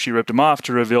just she ripped him off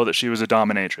to reveal that she was a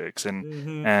dominatrix,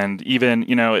 and even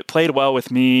it played well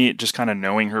with me just kind of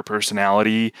knowing her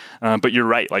personality. But you're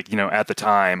right, at the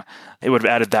time, it would have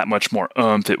added that much more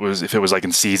oomph. If it was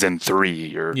in season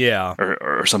 3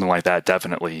 or something like that.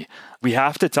 Definitely, we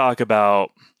have to talk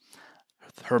about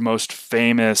her most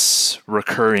famous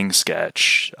recurring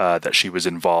sketch that she was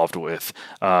involved with,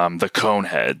 the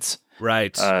Coneheads.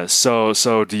 Right.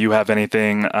 So do you have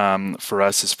anything for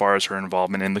us as far as her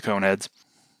involvement in the Coneheads?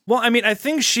 Well, I mean, I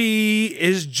think she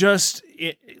is just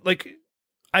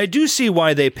I do see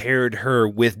why they paired her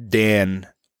with Dan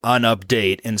on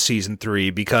Update in season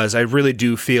 3, because I really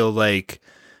do feel like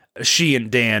she and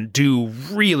Dan do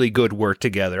really good work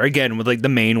together. Again, with the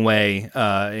Main Way,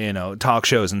 talk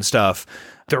shows and stuff.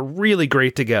 They're really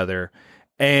great together.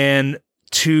 And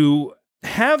to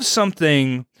have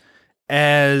something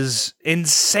as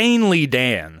insanely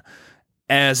Dan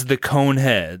as the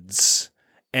Coneheads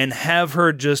and have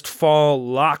her just fall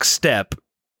lockstep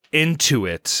into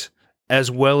it as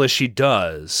well as she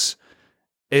does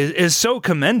is so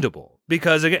commendable,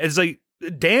 because it's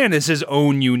Dan is his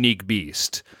own unique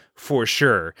beast for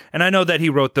sure. And I know that he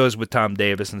wrote those with Tom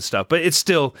Davis and stuff, but it's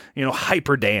still,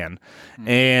 hyper Dan.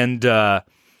 And the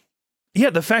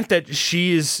fact that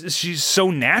she's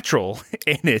so natural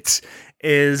in it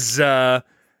is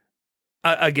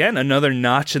again another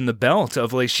notch in the belt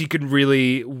of she can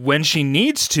really, when she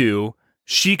needs to,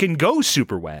 she can go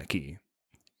super wacky,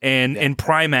 and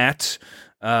Primat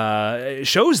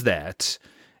shows that,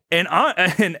 and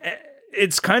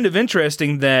it's kind of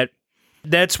interesting that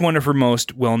that's one of her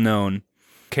most well-known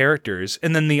characters.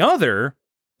 And then the other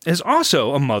is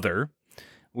also a mother,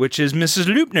 which is Mrs.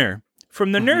 Loopner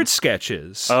from the Nerd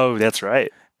Sketches. Oh, that's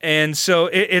right. And so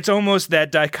it's almost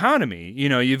that dichotomy.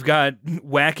 You've got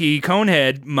wacky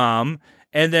Conehead mom,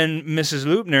 and then Mrs.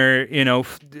 Loopner,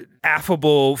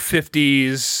 affable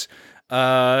 50s,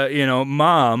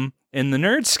 mom in the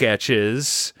Nerd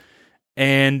Sketches.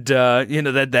 And,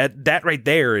 that right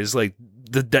there is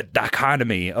the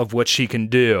dichotomy of what she can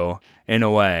do in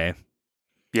a way.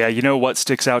 Yeah, what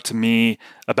sticks out to me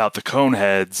about the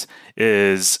Coneheads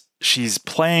is she's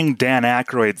playing Dan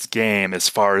Aykroyd's game as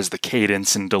far as the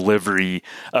cadence and delivery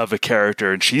of a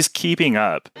character, and she's keeping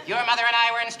up. Your mother and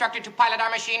I were instructed to pilot our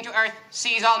machine to Earth,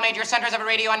 seize all major centers of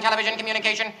radio and television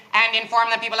communication, and inform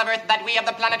the people of Earth that we of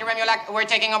the planet Remulac were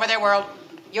taking over their world.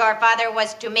 Your father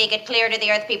was to make it clear to the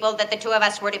Earth people that the two of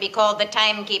us were to be called the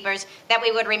Timekeepers, that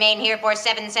we would remain here for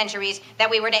 7 centuries, that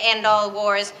we were to end all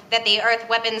wars, that the Earth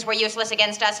weapons were useless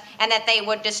against us, and that they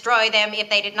would destroy them if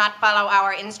they did not follow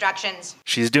our instructions.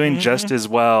 She's doing just as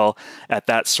well at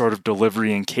that sort of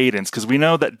delivery and cadence, because we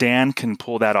know that Dan can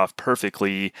pull that off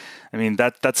perfectly. I mean,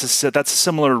 that's a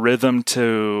similar rhythm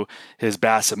to his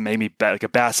maybe like a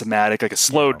bassomatic, like a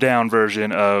slowed down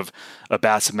version of a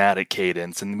bassomatic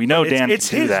cadence. And we know Dan can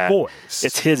do that. Voice.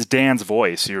 It's Dan's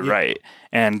voice. You're right.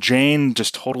 And Jane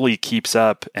just totally keeps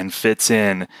up and fits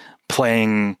in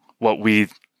playing what we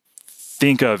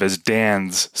think of as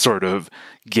Dan's sort of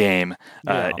game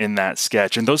in that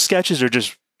sketch. And those sketches are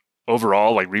just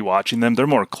overall, like rewatching them, they're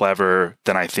more clever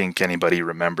than I think anybody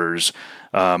remembers.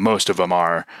 Most of them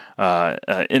are,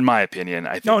 in my opinion.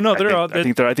 I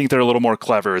think they're a little more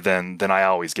clever than I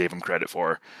always gave them credit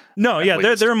for. No,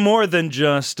 they're more than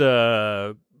just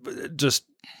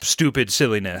stupid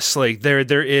silliness. Like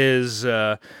there is.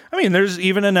 There's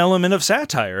even an element of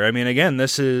satire. I mean, again,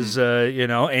 this is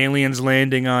aliens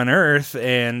landing on Earth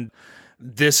and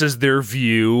this is their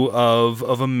view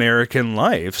of American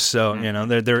life. So,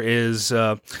 there is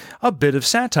a bit of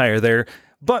satire there.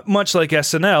 But much like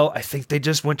SNL, I think they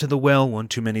just went to the well one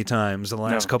too many times. The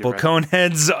last couple of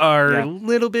Coneheads are a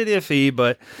little bit iffy,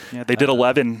 but... Yeah, they did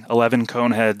 11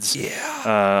 Coneheads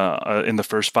in the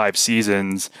first 5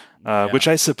 seasons. Which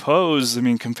I suppose,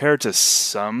 compared to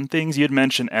some things, you'd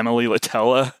mentioned Emily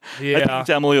Latella. Yeah. I think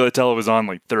Emily Latella was on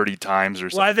like 30 times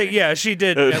or something. Well, I think, she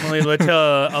did Emily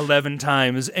Latella 11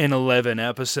 times in 11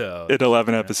 episodes. In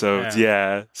 11 episodes,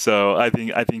 yeah. So I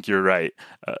think you're right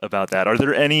about that. Are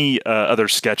there any other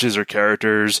sketches or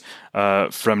characters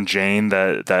from Jane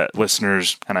that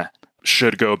listeners kind of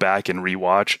should go back and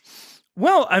rewatch?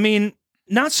 Well,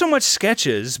 not so much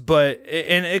sketches, but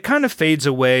it kind of fades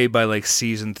away by like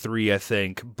season 3, I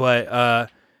think. But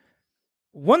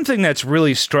one thing that's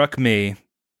really struck me,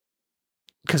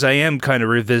 because I am kind of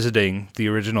revisiting the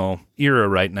original era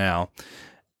right now,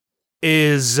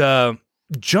 is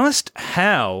just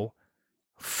how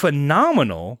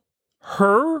phenomenal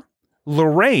her,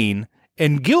 Lorraine,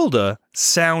 and Gilda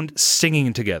sound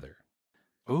singing together.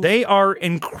 Ooh. They are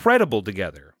incredible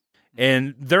together.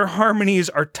 And their harmonies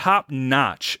are top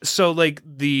notch. So, like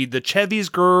the Chevy's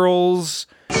girls.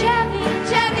 Chevy,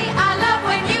 I love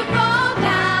when you fall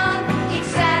down each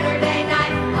Saturday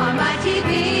night on my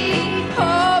TV.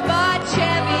 Oh, but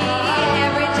Chevy,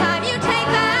 every time you take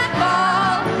that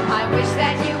ball, I wish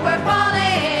that you were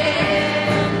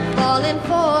falling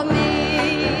for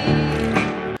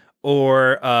me.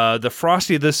 Or the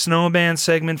Frosty the Snowman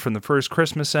segment from the first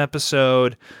Christmas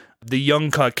episode. The Young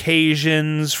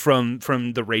Caucasians from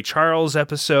the Ray Charles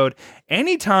episode.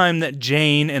 Anytime that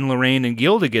Jane and Lorraine and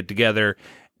Gilda get together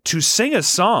to sing a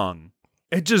song,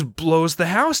 it just blows the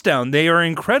house down. They are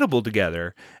incredible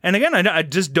together. And again, I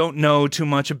just don't know too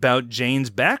much about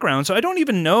Jane's background, so I don't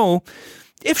even know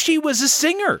if she was a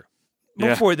singer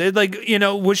before.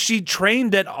 Was she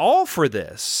trained at all for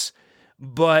this?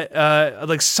 But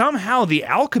somehow the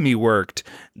alchemy worked,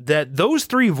 that those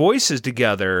 3 voices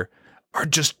together are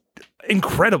just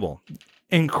incredible.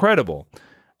 And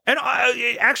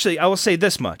I will say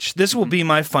this much. This will be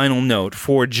my final note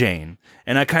for Jane,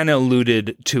 and I kind of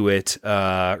alluded to it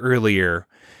earlier,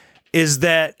 is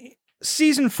that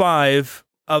season 5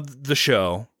 of the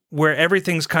show, where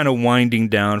everything's kind of winding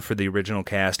down for the original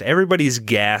cast, everybody's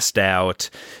gassed out,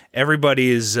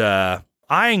 everybody's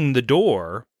eyeing the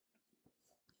door,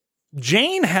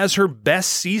 Jane has her best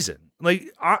season.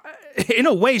 In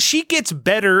a way, she gets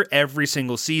better every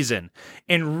single season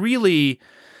and really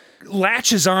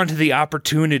latches onto the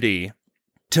opportunity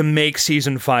to make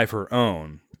season 5 her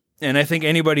own. And I think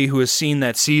anybody who has seen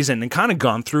that season and kind of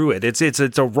gone through it, it's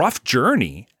a rough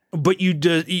journey, but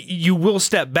you will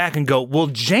step back and go, well,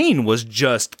 Jane was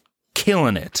just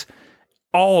killing it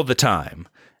all the time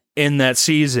in that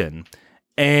season.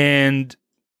 And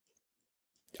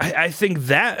I think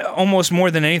that almost more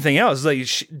than anything else,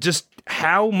 just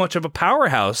how much of a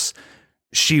powerhouse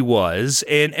she was,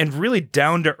 and really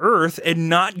down to earth, and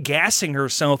not gassing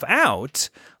herself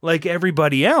out like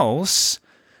everybody else,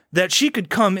 that she could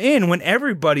come in when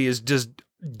everybody is just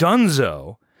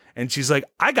donezo, and she's like,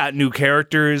 I got new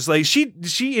characters. Like she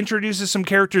introduces some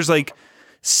characters like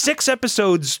 6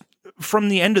 episodes from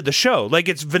the end of the show, like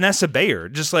it's Vanessa Bayer,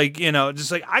 just like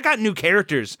I got new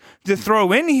characters to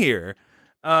throw in here.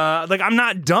 I'm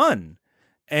not done.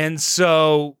 And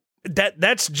so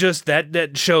that's just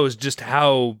that shows just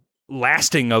how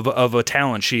lasting of a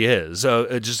talent she is.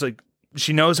 Just like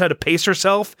she knows how to pace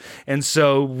herself. And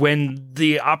so when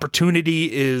the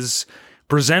opportunity is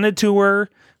presented to her,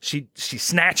 she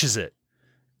snatches it.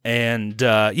 And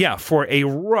for a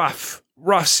rough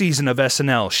season of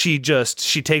SNL,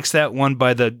 she takes that one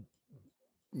by the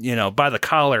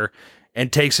collar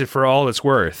and takes it for all it's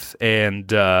worth. And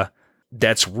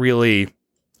that's really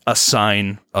a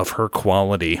sign of her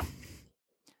quality.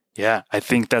 Yeah, I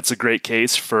think that's a great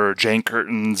case for Jane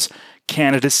Curtin's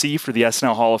candidacy for the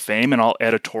SNL Hall of Fame, and I'll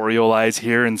editorialize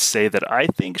here and say that I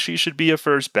think she should be a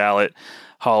first ballot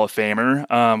Hall of Famer.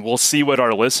 We'll see what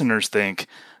our listeners think,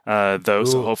 though.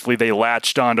 So hopefully they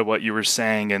latched onto what you were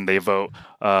saying and they vote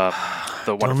the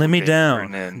one. Don't let me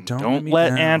down. Don't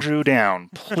let Andrew down.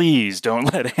 Please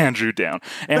don't let Andrew down.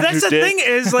 But that's the thing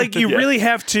is, like, you really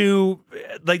have to,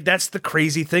 like, that's the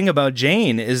crazy thing about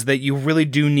Jane is that you really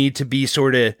do need to be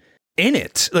sort of in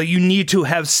it. Like, you need to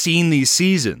have seen these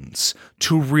seasons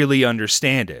to really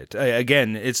understand it.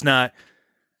 Again,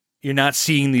 you're not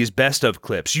seeing these best of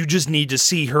clips. You just need to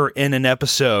see her in an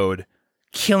episode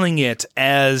killing it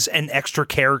as an extra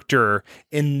character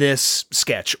in this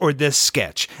sketch or this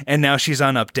sketch. And now she's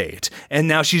on Update. And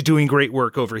now she's doing great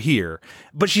work over here.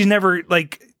 But she's never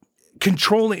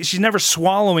she's never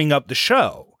swallowing up the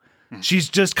show. She's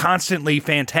just constantly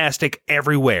fantastic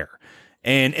everywhere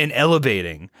and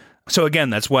elevating. So again,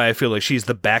 that's why I feel like she's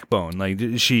the backbone. Like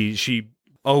she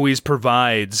always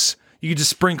provides. You can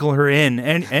just sprinkle her in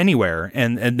anywhere,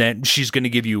 and then she's going to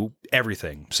give you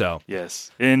everything. So yes,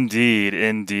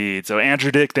 indeed. So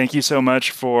Andrew Dick, thank you so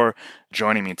much for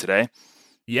joining me today.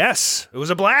 Yes, it was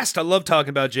a blast. I love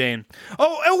talking about Jane.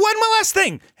 Oh, and one more last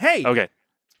thing. Hey, okay,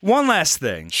 one last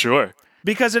thing. Sure.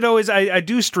 Because I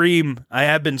do stream. I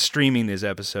have been streaming these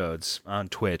episodes on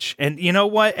Twitch, and you know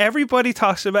what? Everybody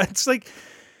talks about it's like.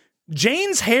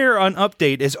 Jane's hair on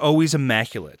Update is always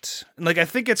immaculate. Like, I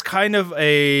think it's kind of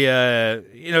a,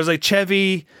 it's like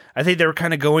Chevy. I think they were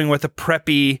kind of going with a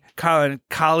preppy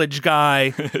college guy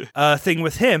thing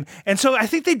with him. And so I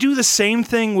think they do the same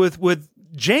thing with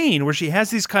Jane, where she has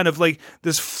these kind of like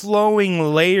this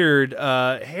flowing layered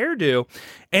hairdo.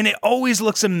 And it always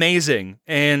looks amazing.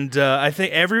 And I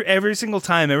think every single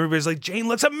time everybody's like, Jane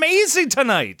looks amazing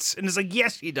tonight. And it's like,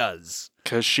 yes, she does.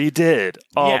 Because she did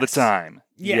all the time.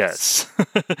 Yes.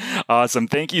 Awesome.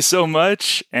 Thank you so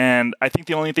much. And I think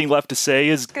the only thing left to say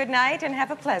is good night and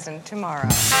have a pleasant tomorrow.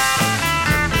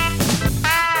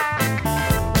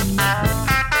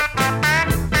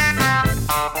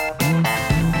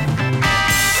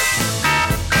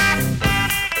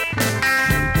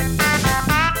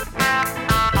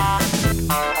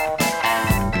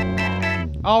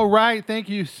 All right. Thank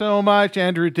you so much,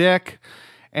 Andrew Dick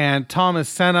and Thomas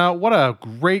Senna. What a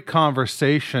great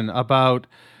conversation about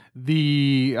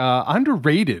the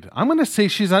underrated. I'm going to say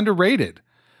she's underrated.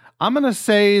 I'm going to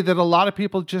say that a lot of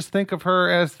people just think of her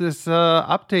as this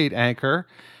Update anchor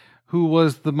who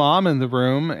was the mom in the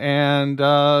room and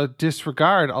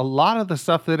disregard a lot of the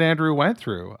stuff that Andrew went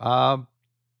through.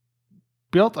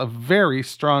 Built a very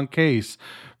strong case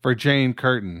for Jane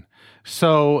Curtin.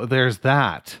 So there's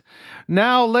that.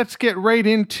 Now let's get right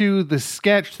into the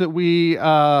sketch that we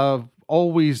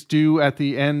always do at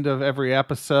the end of every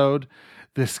episode.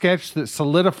 The sketch that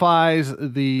solidifies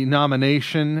the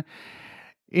nomination.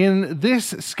 In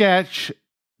this sketch,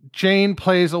 Jane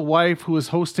plays a wife who is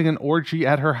hosting an orgy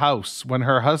at her house. When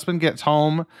her husband gets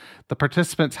home, the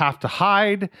participants have to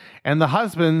hide, and the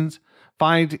husbands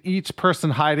find each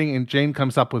person hiding, and Jane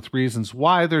comes up with reasons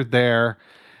why they're there.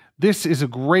 This is a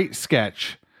great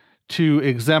sketch to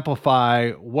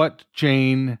exemplify what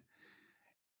Jane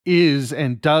is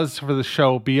and does for the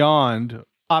show beyond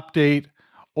Update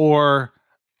or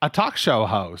a talk show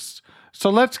host. So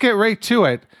let's get right to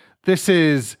it. This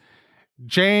is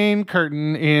Jane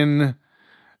Curtin in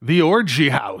The Orgy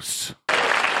House.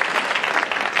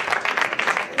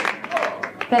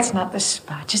 That's not the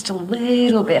spot. Just a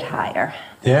little bit higher.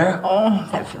 There? Oh,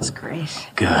 that feels great.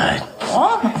 Good.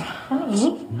 Oh, honey.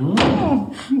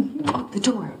 Oh, the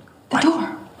door. The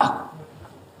door. Oh.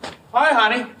 Hi,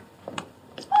 honey.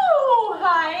 Oh,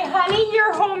 hi, honey.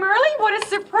 You're home early. What a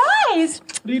surprise.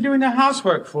 What are you doing the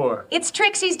housework for? It's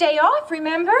Trixie's day off,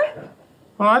 remember?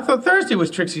 Well, I thought Thursday was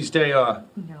Trixie's day off.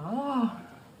 No.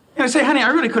 And I say, honey, I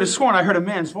really could have sworn I heard a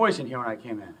man's voice in here when I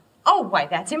came in. Oh, why,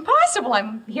 that's impossible.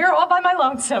 I'm here all by my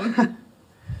lonesome.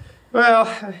 Well,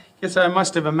 I guess I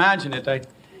must have imagined it. I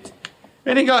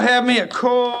think I'll have me a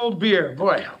cold beer.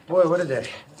 Boy, what a day.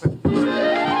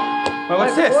 Well,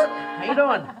 what's this? How you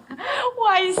doing?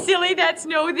 Why, silly, that's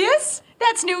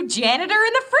That's new janitor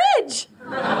in the fridge.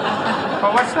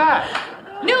 Well, what's that?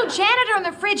 New janitor in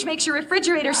the fridge makes your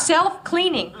refrigerator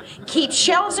self-cleaning. Keeps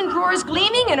shelves and drawers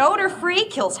gleaming and odor-free,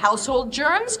 kills household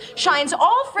germs, shines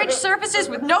all fridge surfaces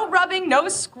with no rubbing, no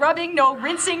scrubbing, no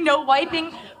rinsing, no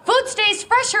wiping. Food stays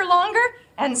fresher longer,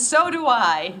 and so do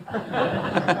I.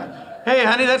 Hey,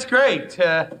 honey, that's great. See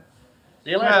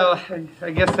you later. Well,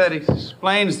 I guess that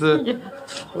explains the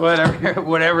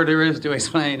whatever there is to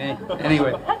explain.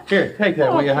 Anyway, here, take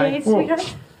that, will you, honey? Okay,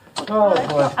 sweetheart. Oh,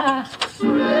 boy.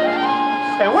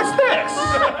 Hey, what's this?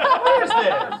 What is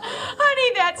this?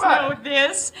 Honey, that's no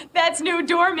this. That's new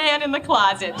doorman in the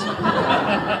closet.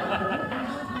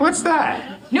 What's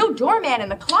that? New doorman in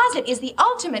the closet is the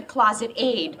ultimate closet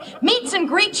aid. Meets and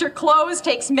greets your clothes,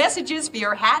 takes messages for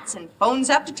your hats, and phones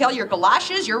up to tell your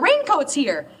galoshes your raincoat's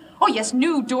here. Oh, yes,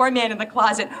 new doorman in the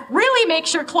closet really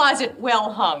makes your closet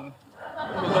well hung.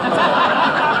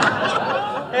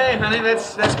 Hey, honey,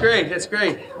 that's great. That's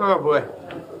great. Oh, boy.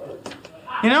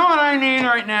 You know what I need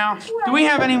right now? Do we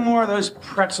have any more of those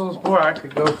pretzels? Boy, I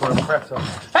could go for a pretzel.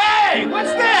 Hey,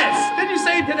 what's this? Didn't you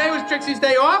say today was Trixie's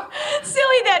day off?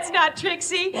 Silly, that's not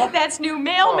Trixie. That's new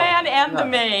mailman and the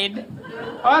maid.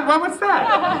 What's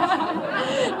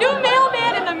that? New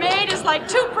mailman and the maid is like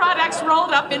two products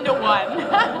rolled up into one.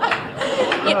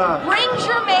 It brings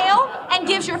your mail and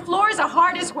gives your floors a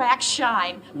hard as wax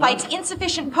shine, fights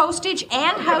insufficient postage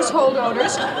and household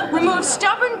odors, removes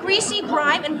stubborn, greasy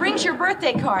grime, and brings your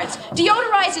birthday cards,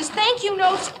 deodorizes thank you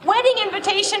notes, wedding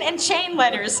invitation, and chain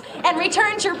letters, and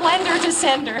returns your blender to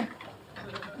sender.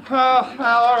 Oh,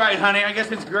 well, all right, honey. I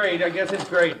guess it's great.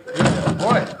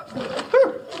 Boy.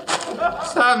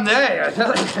 Someday, I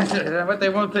tell you, what they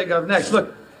won't think of next.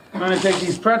 Look, I'm going to take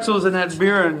these pretzels and that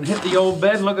beer and hit the old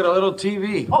bed and look at a little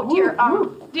TV. Oh, dear,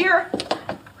 dear.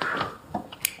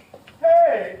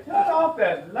 Hey, turn off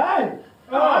that light.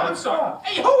 Oh, I'm sorry.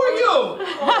 Hey, who are you?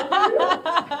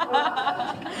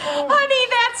 Honey,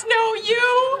 that's no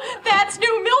you. That's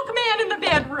new milkman in the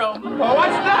bedroom. Oh,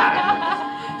 what's that?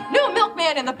 New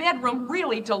milkman in the bedroom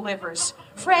really delivers.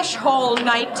 Fresh whole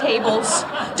night tables,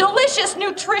 delicious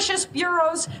nutritious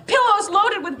bureaus, pillows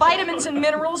loaded with vitamins and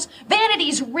minerals,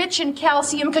 vanities rich in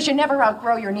calcium because you never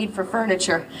outgrow your need for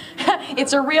furniture.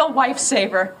 It's a real wife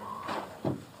saver.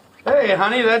 Hey,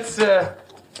 honey,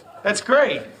 that's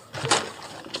great.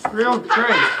 Real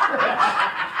great.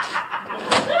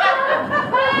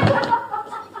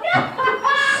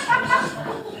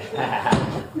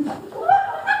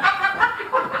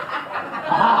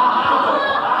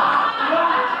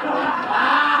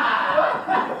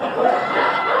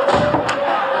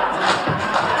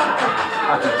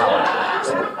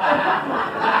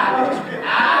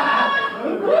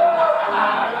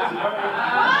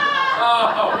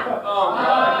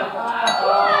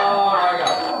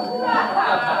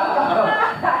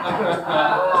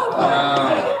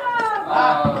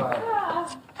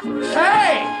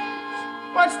 Hey!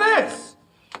 What's this?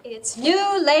 It's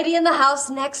new lady in the house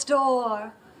next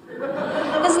door.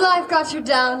 Has life got you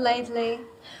down lately?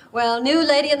 Well, new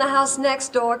lady in the house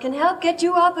next door can help get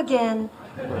you up again.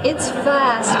 It's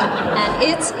fast and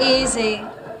it's easy.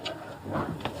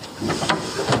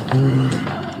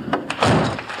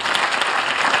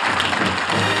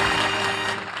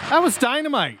 That was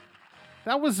dynamite.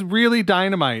 That was really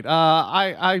dynamite.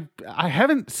 I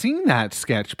haven't seen that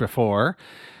sketch before,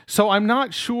 so I'm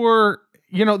not sure.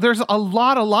 You know, there's a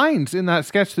lot of lines in that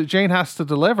sketch that Jane has to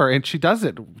deliver, and she does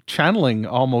it channeling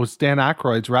almost Dan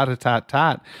Aykroyd's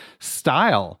Rat-a-tat-tat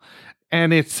style,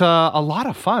 and it's a lot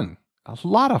of fun. A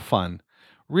lot of fun,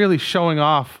 really showing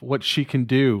off what she can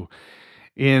do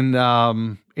in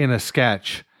a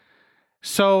sketch.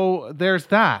 So there's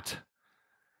that.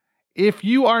 If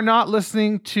you are not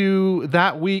listening to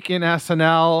That Week in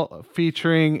SNL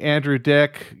featuring Andrew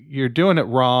Dick, you're doing it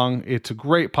wrong. It's a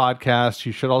great podcast.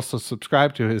 You should also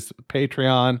subscribe to his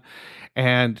Patreon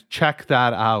and check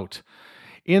that out.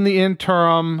 In the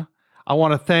interim, I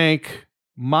want to thank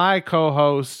my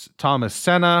co-host, Thomas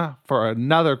Senna, for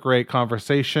another great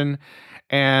conversation,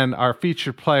 and our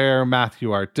featured player,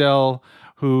 Matthew Ardill,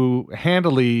 who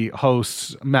handily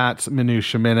hosts Matt's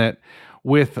Minutia Minute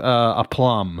with a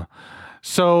plum.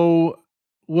 So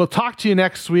we'll talk to you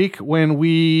next week when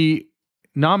we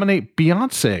nominate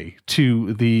Beyonce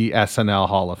to the SNL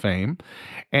Hall of Fame.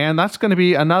 And that's going to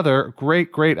be another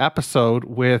great, great episode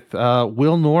with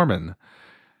Will Norman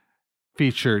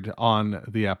featured on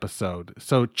the episode.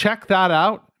 So check that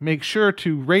out. Make sure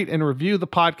to rate and review the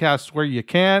podcast where you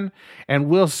can, and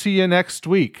we'll see you next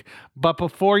week. But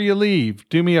before you leave,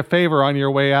 do me a favor on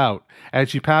your way out.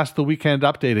 As you pass the Weekend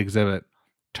Update exhibit,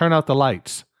 turn out the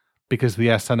lights, because the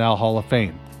SNL Hall of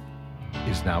Fame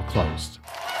is now closed.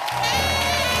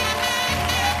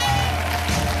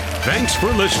 Thanks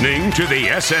for listening to the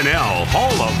SNL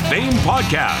Hall of Fame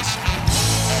podcast.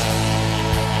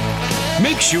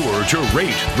 Make sure to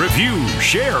rate, review,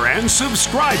 share, and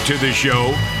subscribe to the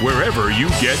show wherever you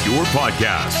get your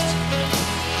podcasts.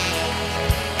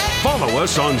 Follow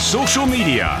us on social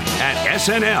media at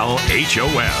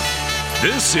SNLHOF.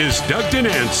 This is Doug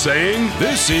Denant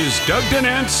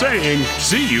saying,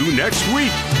 see you next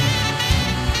week.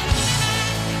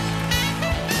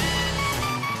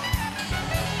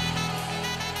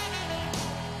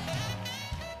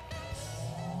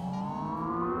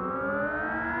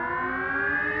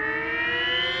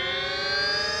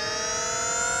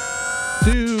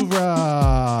 To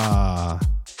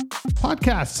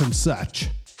podcasts and such.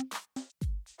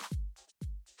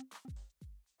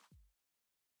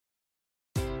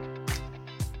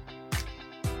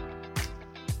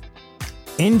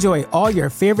 Enjoy all your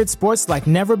favorite sports like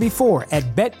never before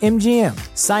at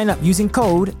BetMGM. Sign up using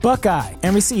code Buckeye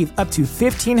and receive up to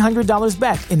 $1,500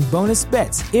 back in bonus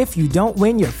bets if you don't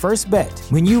win your first bet.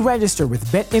 When you register with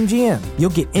BetMGM, you'll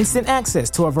get instant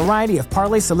access to a variety of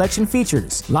parlay selection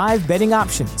features, live betting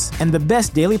options, and the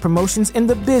best daily promotions in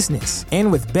the business.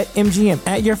 And with BetMGM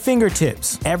at your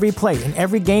fingertips, every play and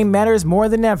every game matters more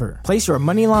than ever. Place your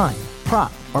money line,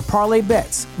 prop, or parlay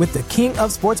bets with the king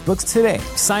of sportsbooks today.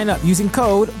 Sign up using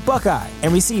code Buckeye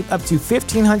and receive up to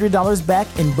 $1,500 back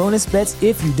in bonus bets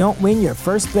if you don't win your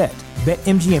first bet.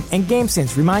 BetMGM and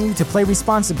GameSense remind you to play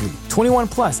responsibly. 21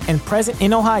 plus and present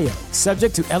in Ohio,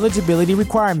 subject to eligibility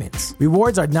requirements.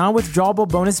 Rewards are non-withdrawable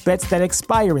bonus bets that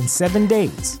expire in 7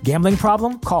 days. Gambling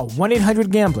problem? Call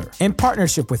 1-800-GAMBLER in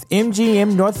partnership with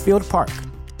MGM Northfield Park.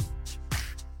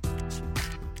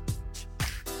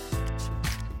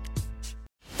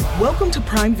 Welcome to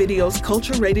Prime Video's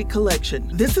culture-rated collection.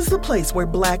 This is the place where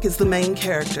Black is the main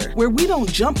character, where we don't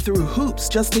jump through hoops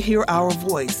just to hear our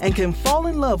voice and can fall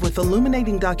in love with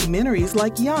illuminating documentaries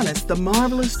like Giannis, The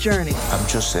Marvelous Journey. I'm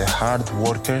just a hard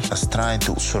worker that's trying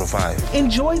to survive.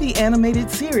 Enjoy the animated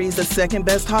series, The Second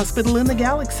Best Hospital in the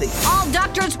Galaxy. All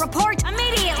doctors report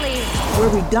immediately.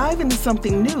 Where we dive into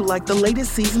something new like the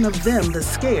latest season of Them, The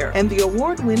Scare, and the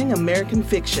award-winning American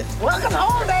Fiction. Welcome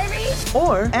home, baby.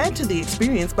 Or add to the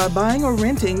experience by buying or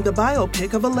renting the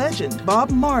biopic of a legend, Bob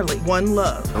Marley, One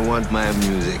Love. I want my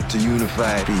music to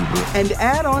unify people. And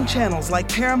add on channels like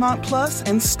Paramount Plus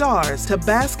and Stars to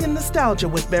bask in nostalgia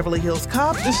with Beverly Hills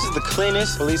Cop. This is the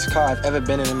cleanest police car I've ever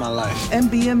been in my life. And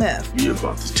BMF. You're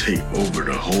about to take over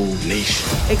the whole nation.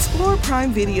 Explore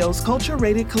Prime Video's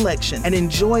culture-rated collection and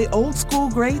enjoy old school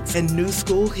greats and new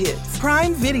school hits.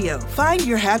 Prime Video. Find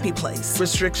your happy place.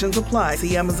 Restrictions apply.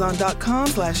 See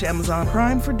Amazon.com/Amazon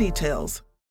Prime for details.